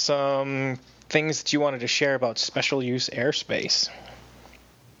had some things that you wanted to share about special use airspace.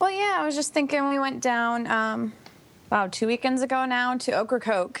 Well, yeah, I was just thinking we went down 2 weekends ago now to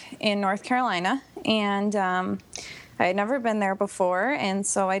Ocracoke in North Carolina, and I had never been there before, and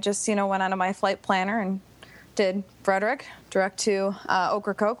so I just, went onto my flight planner and did Frederick direct to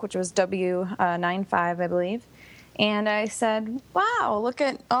Ocracoke, which was W95, I believe. And I said, wow, look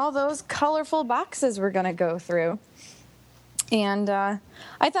at all those colorful boxes we're going to go through. And I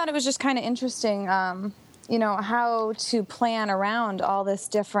thought it was just kind of interesting, how to plan around all this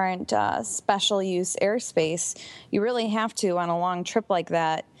different special use airspace. You really have to, on a long trip like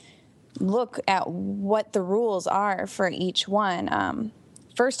that, look at what the rules are for each one.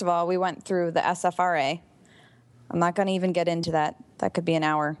 First of all, we went through the SFRA. I'm not going to even get into that. That could be an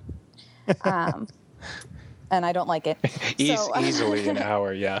hour. And I don't like it. Easily an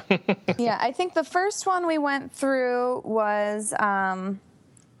hour, yeah. Yeah, I think the first one we went through was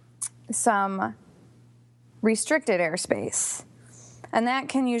some restricted airspace. And that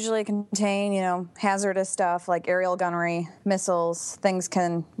can usually contain, hazardous stuff like aerial gunnery, missiles. Things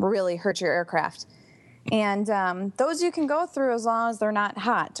can really hurt your aircraft. And those you can go through as long as they're not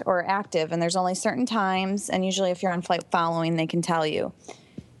hot or active. And there's only certain times. And usually if you're on flight following, they can tell you.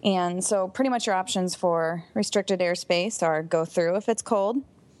 And so pretty much your options for restricted airspace are go through if it's cold.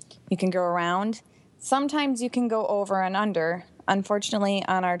 You can go around. Sometimes you can go over and under. Unfortunately,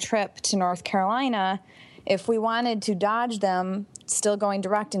 on our trip to North Carolina, if we wanted to dodge them, still going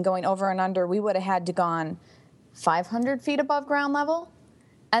direct and going over and under, we would have had to gone 500 feet above ground level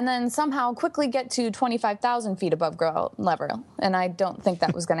and then somehow quickly get to 25,000 feet above ground level. And I don't think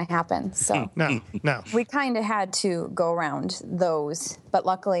that was going to happen. So No. we kind of had to go around those. But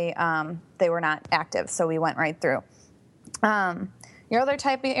luckily, they were not active, so we went right through. Your other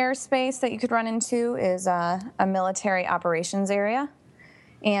type of airspace that you could run into is a military operations area.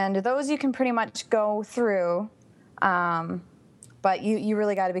 And those you can pretty much go through, but you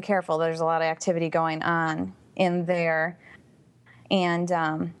really got to be careful. There's a lot of activity going on in there. And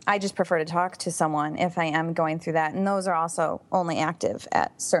I just prefer to talk to someone if I am going through that. And those are also only active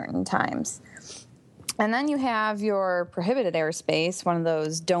at certain times. And then you have your prohibited airspace, one of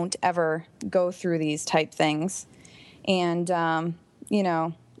those don't ever go through these type things. And,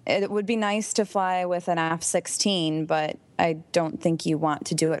 it would be nice to fly with an F-16, but I don't think you want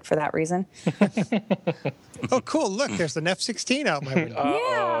to do it for that reason. Oh, cool. Look, there's an F-16 out my window.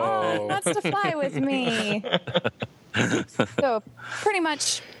 Yeah, he wants to fly with me. So pretty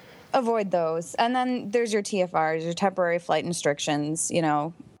much avoid those. And then there's your TFRs, your temporary flight restrictions.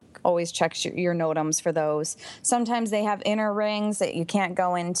 Always check your NOTAMs for those. Sometimes they have inner rings that you can't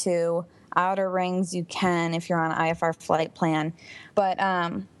go into. Outer rings you can if you're on an IFR flight plan. But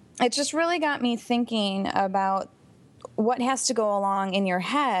it just really got me thinking about what has to go along in your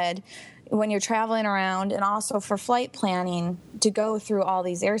head when you're traveling around, and also for flight planning to go through all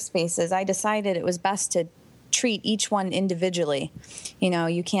these airspaces. I decided it was best to treat each one individually.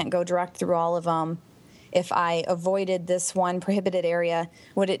 You can't go direct through all of them. If I avoided this one prohibited area,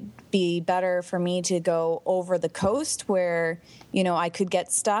 would it be better for me to go over the coast where, I could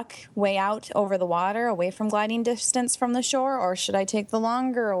get stuck way out over the water, away from gliding distance from the shore, or should I take the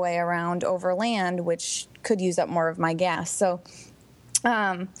longer way around over land, which could use up more of my gas? So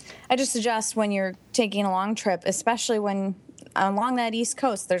I just suggest when you're taking a long trip, especially when along that East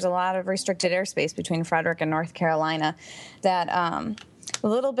Coast, there's a lot of restricted airspace between Frederick and North Carolina, that a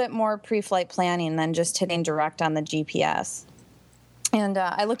little bit more pre-flight planning than just hitting direct on the GPS. And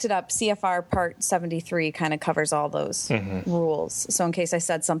I looked it up. CFR Part 73 kind of covers all those rules. So in case I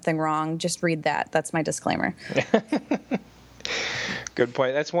said something wrong, just read that. That's my disclaimer. Good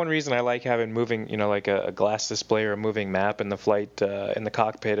point. That's one reason I like having moving, like a glass display or a moving map in the flight, in the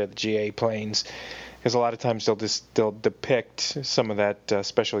cockpit of the GA planes. Because a lot of times they'll depict some of that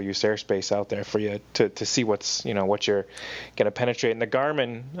special use airspace out there for you to see what you're going to penetrate. And the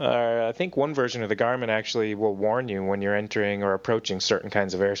Garmin, I think one version of the Garmin actually will warn you when you're entering or approaching certain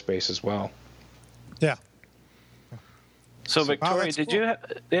kinds of airspace as well. Yeah. So Victoria, did you?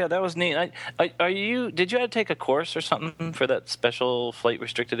 Yeah, that was neat. Did you have to take a course or something for that special flight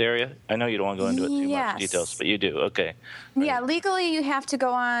restricted area? I know you don't want to go into it too much details, but you do. Okay. Yeah, legally you have to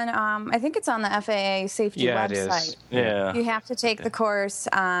go on. I think it's on the FAA safety website. It is. Yeah. You have to take the course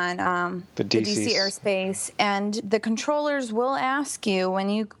on the DC airspace, and the controllers will ask you when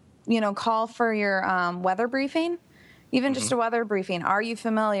you call for your weather briefing. Even just a weather briefing, are you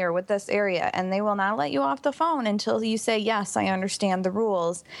familiar with this area? And they will not let you off the phone until you say, yes, I understand the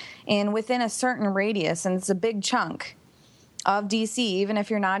rules. And within a certain radius, and it's a big chunk of DC, even if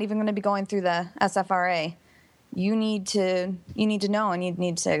you're not even going to be going through the SFRA, you need to know, and you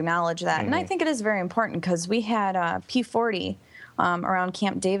need to acknowledge that. And I think it is very important because we had P40 around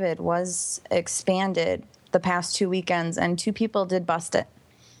Camp David was expanded the past 2 weekends, and 2 people did bust it.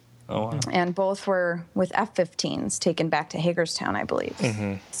 Oh, wow. And both were with F-15s taken back to Hagerstown, I believe.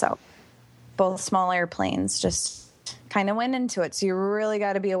 So both small airplanes just kind of went into it. So you really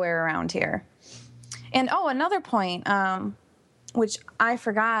got to be aware around here. And another point, which I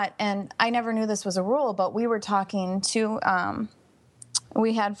forgot, and I never knew this was a rule, but we were talking to,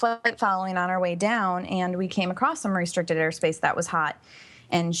 we had flight following on our way down, and we came across some restricted airspace that was hot.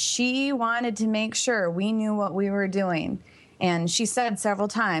 And she wanted to make sure we knew what we were doing. And she said several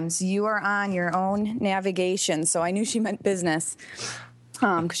times, "You are on your own navigation." So I knew she meant business.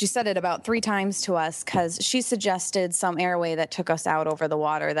 Because she said it about 3 times to us, because she suggested some airway that took us out over the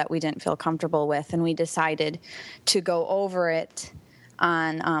water that we didn't feel comfortable with, and we decided to go over it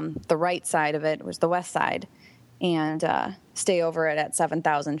on the right side of it, was the west side, and stay over it at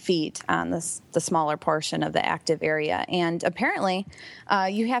 7,000 feet on the smaller portion of the active area. And apparently,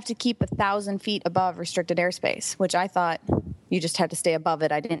 you have to keep 1,000 feet above restricted airspace, which I thought you just had to stay above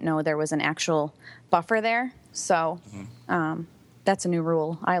it. I didn't know there was an actual buffer there. So that's a new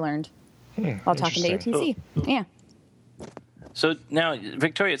rule I learned while talking to ATC. Yeah. So now,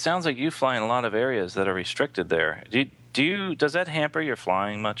 Victoria, it sounds like you fly in a lot of areas that are restricted there. Does that hamper your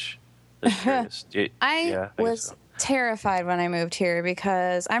flying much? I was terrified when I moved here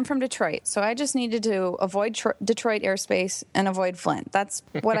because I'm from Detroit, so I just needed to avoid Detroit airspace and avoid Flint. That's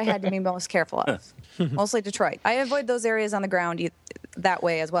what I had to be most careful of. Mostly Detroit. I avoid those areas on the ground that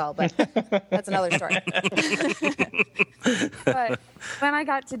way as well, but that's another story. But when I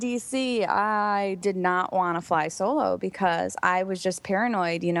got to D.C., I did not want to fly solo because I was just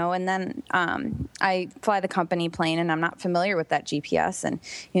paranoid, and then I fly the company plane, and I'm not familiar with that GPS, and,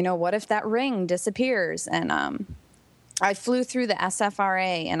 what if that ring disappears? And I flew through the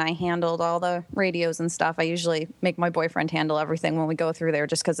SFRA, and I handled all the radios and stuff. I usually make my boyfriend handle everything when we go through there,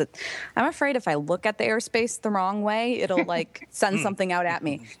 just because I'm afraid if I look at the airspace the wrong way, it'll send something out at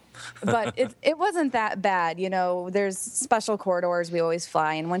me. But it wasn't that bad. There's special corridors we always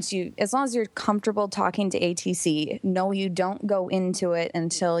fly, and as long as you're comfortable talking to ATC, no, you don't go into it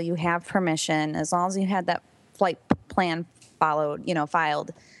until you have permission. As long as you had that flight plan filed,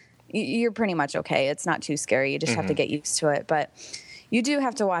 you're pretty much okay. It's not too scary. You just have to get used to it. But you do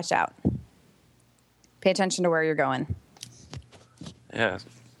have to watch out. Pay attention to where you're going. Yeah.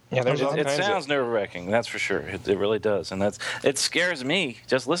 Yeah, it sounds nerve-wracking, that's for sure. It really does. And it scares me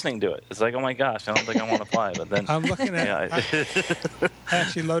just listening to it. It's like, oh my gosh, I don't think I want to fly. But then I'm looking at I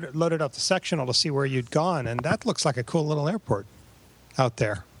actually loaded up the sectional to see where you'd gone, and that looks like a cool little airport out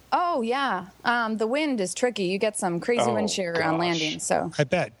there. Oh, yeah. The wind is tricky. You get some crazy wind shear on landing. So I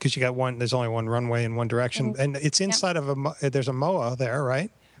bet, because there's only one runway in one direction. Mm-hmm. And it's inside of there's a MOA there,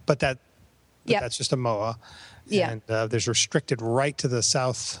 right? But that's just a MOA. Yeah. And there's restricted right to the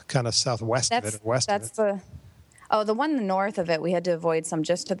south, kind of southwest of it, or west of it. The one north of it, we had to avoid some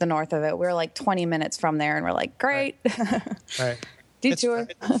just to the north of it. We were like 20 minutes from there, and we're like, great. Right. Detour.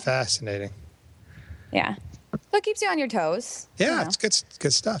 It's fascinating. Yeah. So it keeps you on your toes. Yeah, it's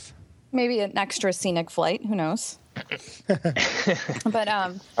good stuff. Maybe an extra scenic flight. Who knows?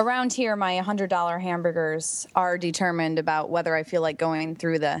 But around here, my $100 hamburgers are determined about whether I feel like going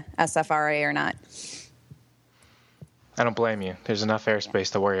through the SFRA or not. I don't blame you. There's enough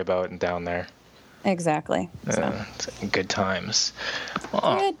airspace to worry about down there. Exactly. Good times.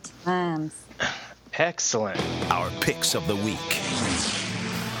 Good times. Excellent. Our picks of the week.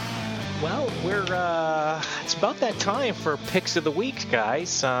 Well, it's about that time for picks of the week,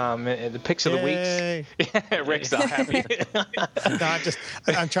 guys. The picks of the week. Yeah, Rick's not happy. No,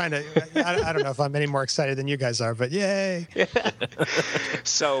 I'm trying to. I don't know if I'm any more excited than you guys are, but yay!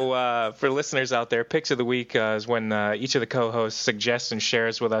 So, for listeners out there, picks of the week is when each of the co-hosts suggests and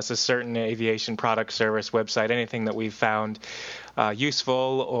shares with us a certain aviation product, service, website, anything that we've found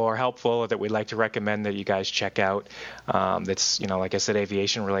useful or helpful, or that we'd like to recommend that you guys check out. That's like I said,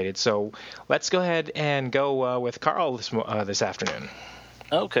 aviation related. So let's go ahead and go with Carl this afternoon.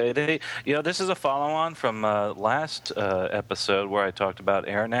 Okay, this is a follow-on from last episode where I talked about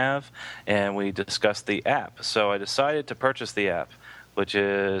AirNav and we discussed the app. So I decided to purchase the app, which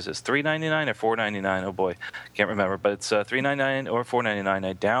it's $3.99 or $4.99. Oh boy, can't remember, but it's $3.99 or $4.99.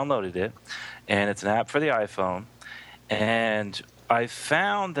 I downloaded it, and it's an app for the iPhone. And I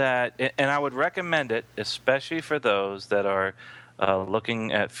found that, and I would recommend it, especially for those that are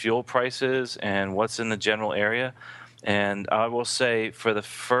looking at fuel prices and what's in the general area. And I will say for the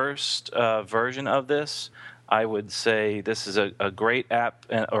first version of this, I would say this is a great app,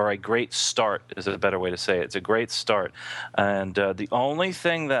 or a great start is a better way to say it. It's a great start. And the only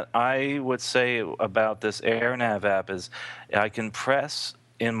thing that I would say about this AirNav app is I can press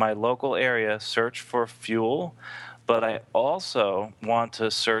in my local area, search for fuel, but I also want to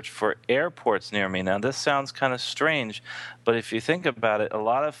search for airports near me. Now, this sounds kind of strange, but if you think about it, a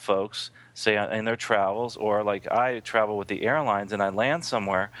lot of folks, say in their travels, or like I travel with the airlines and I land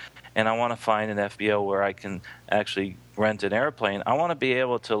somewhere, and I want to find an FBO where I can actually rent an airplane, I want to be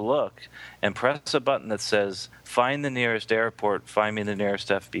able to look and press a button that says, find the nearest airport, find me the nearest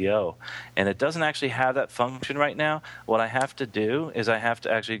FBO. And it doesn't actually have that function right now. What I have to do is I have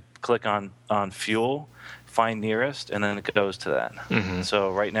to actually click on fuel, find nearest, and then it goes to that. Mm-hmm.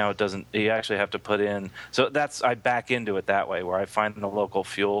 So right now it doesn't, you actually have to put in, so that's, I back into it that way, where I find the local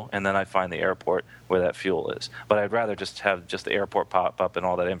fuel and then I find the airport where that fuel is. But I'd rather just have just the airport pop up and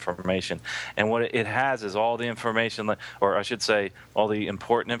all that information. And what it has is all the information, or I should say, all the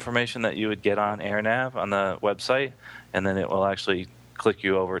important information that you would get on AirNav on the website, and then it will actually click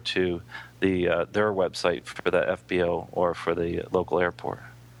you over to the their website for the FBO or for the local airport.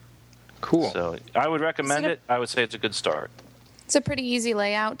 Cool. So I would recommend it. I would say it's a good start. It's a pretty easy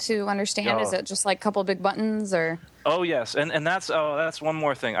layout to understand. Oh. Is it just like a couple big buttons or? Oh yes, and that's one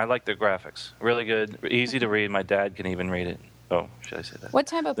more thing. I like the graphics. Really good, easy to read. My dad can even read it. Oh, should I say that? What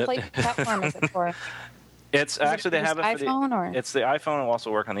type of platform is it for? It's actually they have it for iPhone or? It's the iPhone. It will also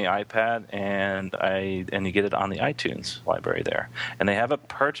work on the iPad, and you get it on the iTunes library there. And they have a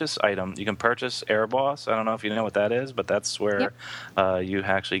purchase item. You can purchase AirBoss. I don't know if you know what that is, but that's where you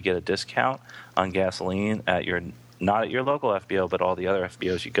actually get a discount on gasoline at not at your local FBO, but all the other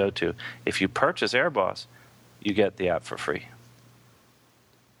FBOs you go to. If you purchase AirBoss, you get the app for free.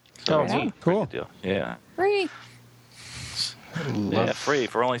 So that's cool. Deal. Yeah. Free. Yeah, free.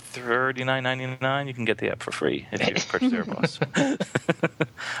 For only $39.99, you can get the app for free if you purchase AirBoss.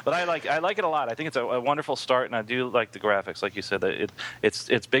 But I like it a lot. I think it's a wonderful start, and I do like the graphics. Like you said, that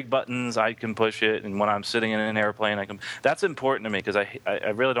it's big buttons. I can push it, and when I'm sitting in an airplane, I can. That's important to me because I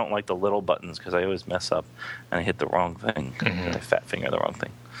really don't like the little buttons because I always mess up and I hit the wrong thing. Mm-hmm. I fat finger the wrong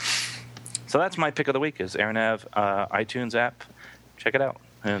thing. So that's my pick of the week: is AirNav iTunes app. Check it out.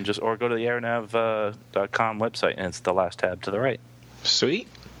 And or go to the airnav.com website, and it's the last tab to the right. Sweet.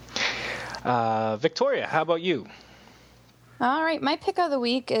 Victoria, how about you? All right, my pick of the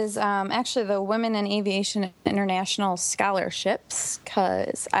week is actually the Women in Aviation International Scholarships,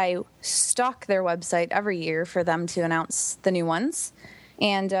 because I stalk their website every year for them to announce the new ones.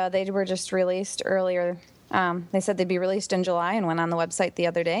 And they were just released earlier. They said they'd be released in July and went on the website the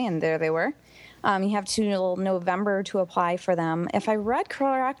other day, and there they were. You have till November to apply for them. If I read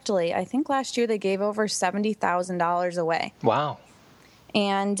correctly, I think last year they gave over $70,000 away. Wow.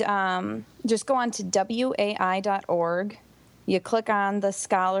 And just go on to WAI.org. You click on the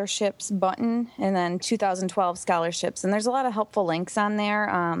scholarships button and then 2012 scholarships. And there's a lot of helpful links on there.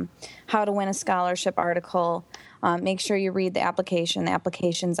 How to win a scholarship article. Make sure you read the application. The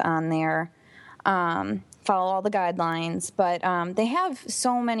application's on there. Follow all the guidelines, but they have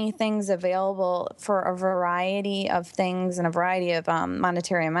so many things available for a variety of things and a variety of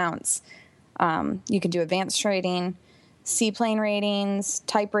monetary amounts. You can do advanced trading, seaplane ratings,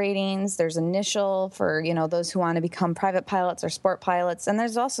 type ratings. There's initial for those who want to become private pilots or sport pilots, and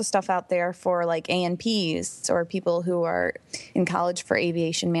there's also stuff out there for like A&Ps or people who are in college for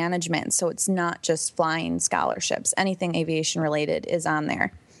aviation management. So it's not just flying scholarships. Anything aviation related is on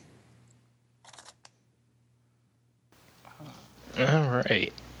there. All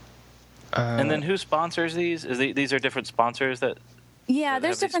right. And then who sponsors these? These are different sponsors that? Yeah,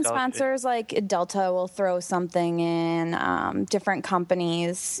 there's different sponsors. Like Delta will throw something in. Different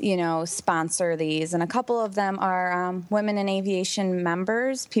companies, sponsor these, and a couple of them are Women in Aviation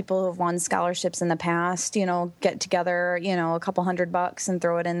members. People who've won scholarships in the past. Get together, a couple $100 and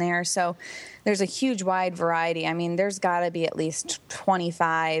throw it in there. So there's a huge wide variety. I mean, there's got to be at least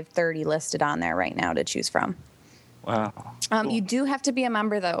 25, 30 listed on there right now to choose from. Wow. Cool. You do have to be a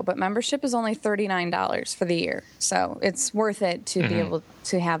member, though, but membership is only $39 for the year. So it's worth it to be able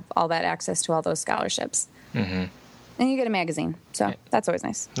to have all that access to all those scholarships. Mm-hmm. And you get a magazine, so that's always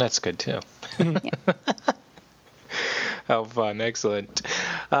nice. That's good, too. How fun. Excellent.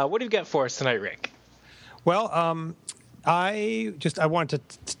 What do you got for us tonight, Rick? Well, I wanted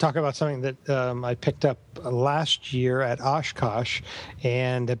to talk about something that I picked up last year at Oshkosh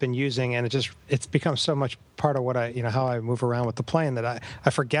and have been using, and it's become so much part of what how I move around with the plane that I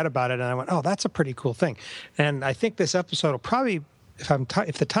forget about it, and I went, oh, that's a pretty cool thing. And I think this episode will probably,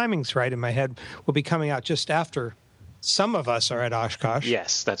 if the timing's right in my head, will be coming out just after some of us are at Oshkosh.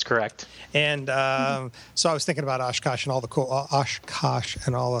 Yes, that's correct. And so I was thinking about Oshkosh and all the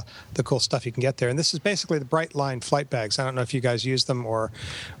cool stuff you can get there. And this is basically the Brightline flight bags. I don't know if you guys use them or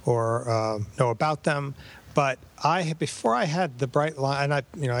know about them, but before I had the Brightline,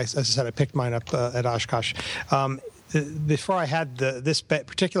 and as I said, I picked mine up at Oshkosh. Before I had this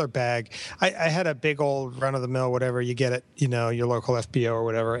particular bag, I had a big old run-of-the-mill, whatever you get at your local FBO or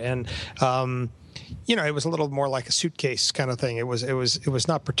whatever, and it was a little more like a suitcase kind of thing. It was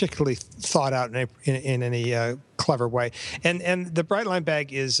not particularly thought out in any clever way. And the Brightline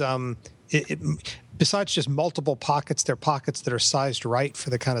bag is besides just multiple pockets, they're pockets that are sized right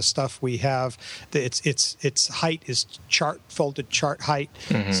for the kind of stuff we have. Its height is folded chart height,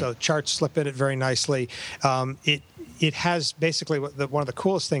 so charts slip in it very nicely. It has basically one of the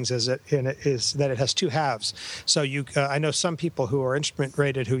coolest things is that it has two halves. So I know some people who are instrument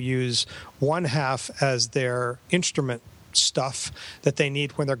rated who use one half as their instrument stuff that they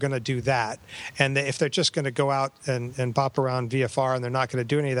need when they're going to do that. And if they're just going to go out and bop around VFR and they're not going to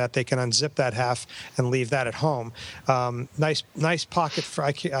do any of that, they can unzip that half and leave that at home. Nice pocket for.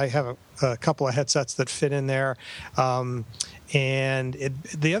 I have a couple of headsets that fit in there. And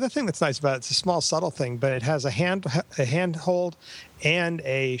the other thing that's nice about it's a small, subtle thing, but it has a hand hold and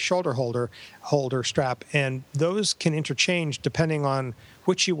a shoulder holder strap, and those can interchange depending on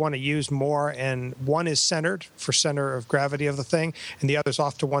which you want to use more. And one is centered for center of gravity of the thing, and the other's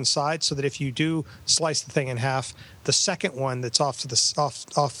off to one side, so that if you do slice the thing in half, the second one that's off the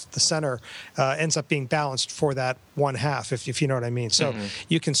center ends up being balanced for that one half, if you know what I mean. So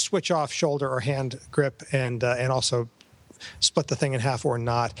you can switch off shoulder or hand grip and also split the thing in half or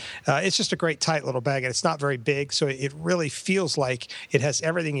not. It's just a great tight little bag, and it's not very big, so it really feels like it has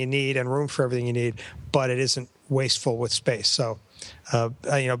everything you need and room for everything you need, but it isn't wasteful with space. So, a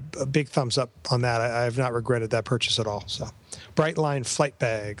big thumbs up on that. I have not regretted that purchase at all. So, Brightline flight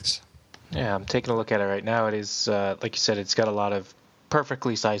bags. Yeah, I'm taking a look at it right now. It is, like you said, it's got a lot of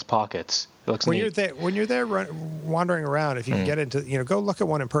perfectly sized pockets. It looks neat. When you're there wandering around, if you can get into, go look at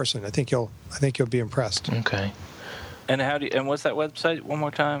one in person. I think you'll be impressed. Okay. And what's that website one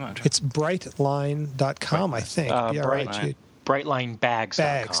more time? It's brightline.com, I think. Brightlinebags.com.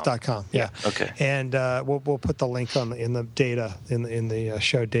 Bags.com. Yeah. Okay. And we'll put the link in the data in the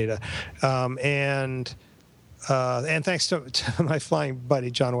show data. And thanks to my flying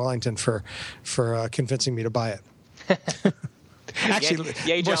buddy John Wellington for convincing me to buy it. Actually,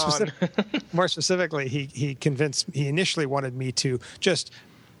 yay, John. More specifically, he initially wanted me to just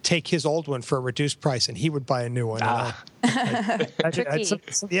take his old one for a reduced price, and he would buy a new one. Somehow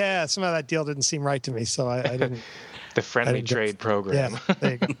that deal didn't seem right to me, so I didn't. The friendly trade program. Yeah,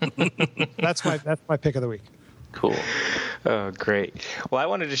 there you go. That's my pick of the week. Cool. Oh, great. Well, I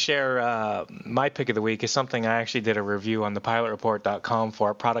wanted to share my pick of the week is something I actually did a review on thepilоtreport.com for,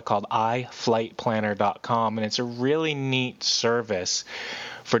 a product called iFlightPlanner.com, and it's a really neat service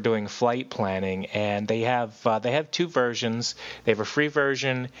for doing flight planning. And they have two versions. They have a free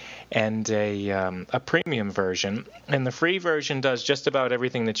version and a premium version. And the free version does just about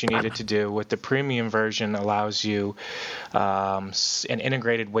everything that you need it to do. With the premium version allows you an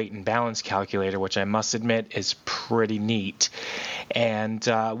integrated weight and balance calculator, which I must admit is pretty neat. And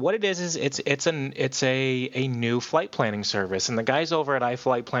what it is it's a new flight planning service. And the guys over at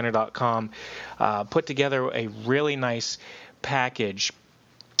iFlightPlanner.com put together a really nice package.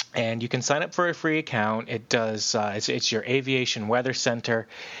 And you can sign up for a free account. It does. It's your aviation weather center.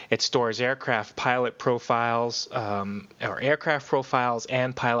 It stores aircraft pilot profiles, or aircraft profiles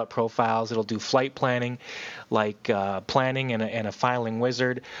and pilot profiles. It'll do flight planning, like planning and a filing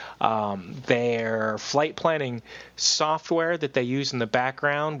wizard. Their flight planning software that they use in the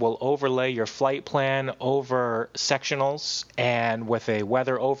background will overlay your flight plan over sectionals and with a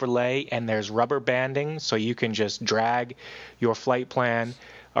weather overlay. And there's rubber banding, so you can just drag your flight plan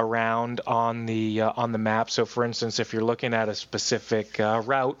around on the map. So, for instance, if you're looking at a specific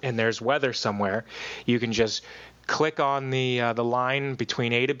route and there's weather somewhere, you can just click on the line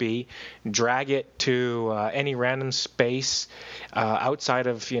between A to B, drag it to any random space outside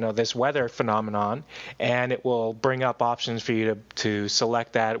of this weather phenomenon, and it will bring up options for you to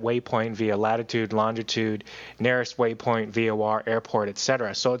select that waypoint via latitude, longitude, nearest waypoint, VOR, airport,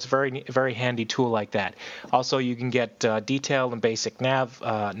 etc. So it's a very, very handy tool like that. Also, you can get detailed and basic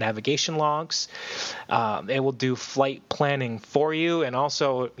navigation logs. It will do flight planning for you, and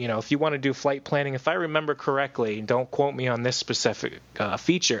also, if you want to do flight planning, if I remember correctly, don't quote me on this specific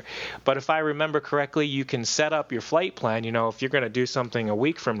feature, but if I remember correctly, you can set up your flight plan. If you're going to do something a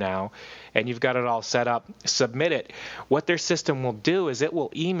week from now and you've got it all set up, submit it. What their system will do is it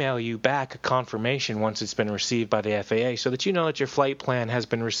will email you back a confirmation once it's been received by the FAA, so that you know that your flight plan has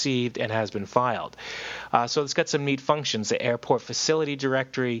been received and has been filed. So it's got some neat functions. The airport facility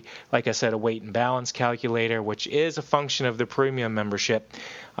directory, like I said, a weight and balance calculator, which is a function of the premium membership.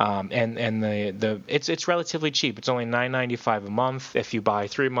 It's relatively cheap. It's only $9.95 a month. If you buy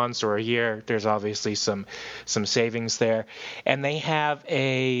 3 months or a year, there's obviously some savings there. And they have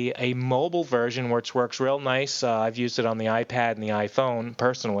a mobile version which works real nice. I've used it on the iPad and the iPhone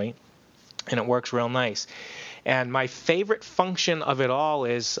personally. and it works real nice. And my favorite function of it all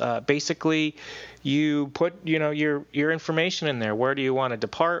is basically you put your information in there. Where do you want to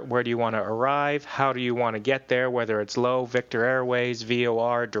depart? Where do you want to arrive? How do you want to get there? Whether it's low, Victor Airways,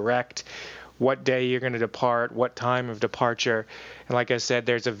 VOR, direct, what day you're going to depart, what time of departure. And like I said,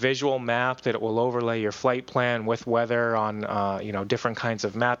 there's a visual map that it will overlay your flight plan with weather on different kinds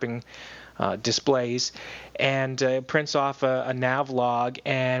of mapping displays, and it prints off a nav log.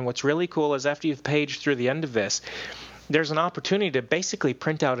 And what's really cool is after you've paged through the end of this, there's an opportunity to basically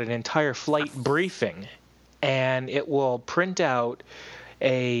print out an entire flight briefing, and it will print out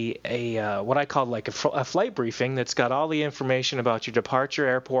a what I call like a flight briefing that's got all the information about your departure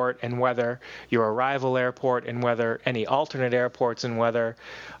airport and weather, your arrival airport and weather, any alternate airports and weather.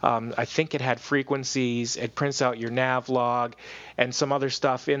 I think it had frequencies. It prints out your nav log and some other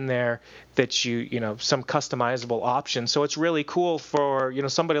stuff in there that some customizable options. So it's really cool for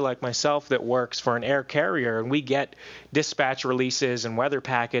somebody like myself that works for an air carrier, and we get dispatch releases and weather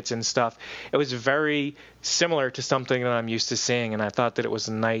packets and stuff. It was very similar to something that I'm used to seeing, and I thought that it was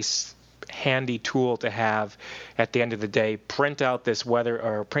a nice, handy tool to have at the end of the day. Print out this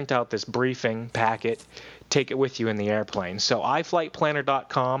briefing packet, take it with you in the airplane. So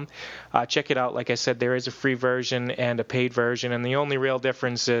iFlightPlanner.com, check it out. Like I said, there is a free version and a paid version, and the only real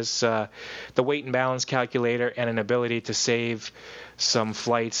difference is the weight and balance calculator and an ability to save some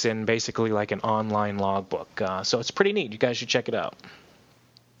flights in basically like an online logbook. So it's pretty neat. You guys should check it out.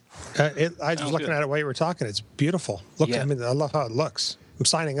 I was looking at it while you were talking. It's beautiful. Look, yeah. I mean, I love how it looks. I'm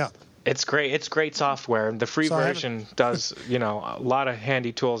signing up. It's great. It's great software. The free version does, a lot of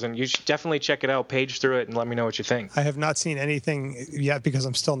handy tools, and you should definitely check it out, page through it, and let me know what you think. I have not seen anything yet because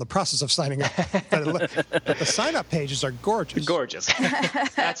I'm still in the process of signing up. But the sign-up pages are gorgeous. Gorgeous.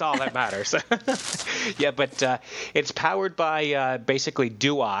 That's all that matters. Yeah, but it's powered by basically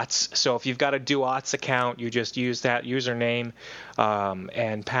Duots. So if you've got a Duots account, you just use that username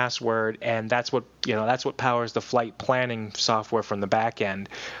and password, and that's what powers the flight planning software from the back end.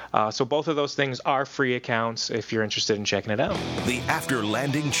 So both of those things are free accounts if you're interested in checking it out. The after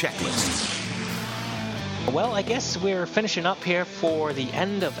landing checklist. Well, I guess we're finishing up here for the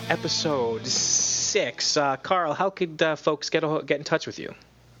end of episode 6. Carl, how could folks get in touch with you?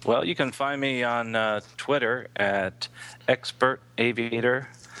 Well, you can find me on Twitter at ExpertAviator,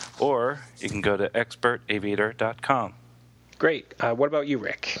 or you can go to expertaviator.com. Great. What about you,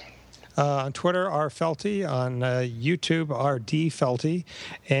 Rick? On Twitter, rfelty. On YouTube, rdfelty.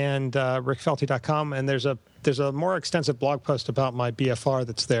 And rickfelty.com. And there's a more extensive blog post about my BFR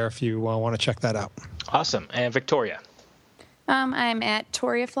that's there if you want to check that out. Awesome. And Victoria? I'm at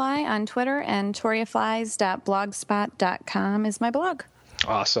ToriaFly on Twitter, and toriaflies.blogspot.com is my blog.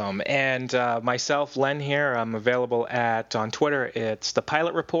 Awesome. And myself, Len here, I'm available on Twitter. It's The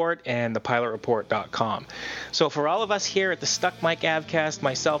Pilot Report and thepilотрeport.com. So for all of us here at the Stuck Mic Avcast,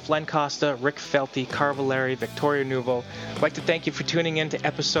 myself, Len Costa, Rick Felty, Carl Valeri, Victoria Neuville, I'd like to thank you for tuning in to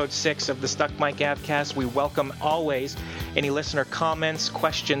episode 6 of the Stuck Mic Avcast. We welcome always any listener comments,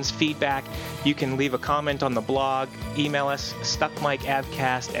 questions, feedback. You can leave a comment on the blog, email us,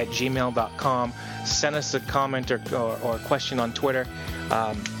 stuckmicavcast@gmail.com, send us a comment or question on Twitter.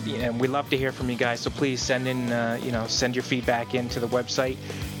 And we love to hear from you guys, so please send your feedback into the website.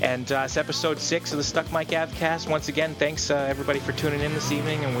 And it's episode 6 of the Stuck Mic Avcast. Once again, thanks everybody for tuning in this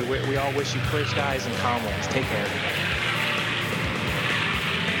evening, and we all wish you clear skies and calm winds. Take care, everybody.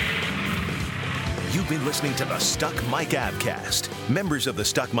 You've been listening to the Stuck Mic Avcast. Members of the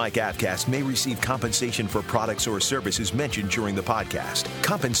Stuck Mic Avcast may receive compensation for products or services mentioned during the podcast.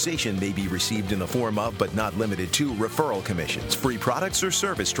 Compensation may be received in the form of, but not limited to, referral commissions, free products, or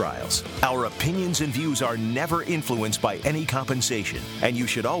service trials. Our opinions and views are never influenced by any compensation, and you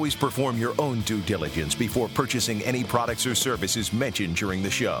should always perform your own due diligence before purchasing any products or services mentioned during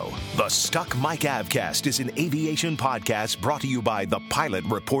the show. The Stuck Mic Avcast is an aviation podcast brought to you by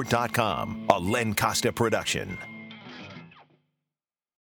thepilотрeport.com, a Len Costa production.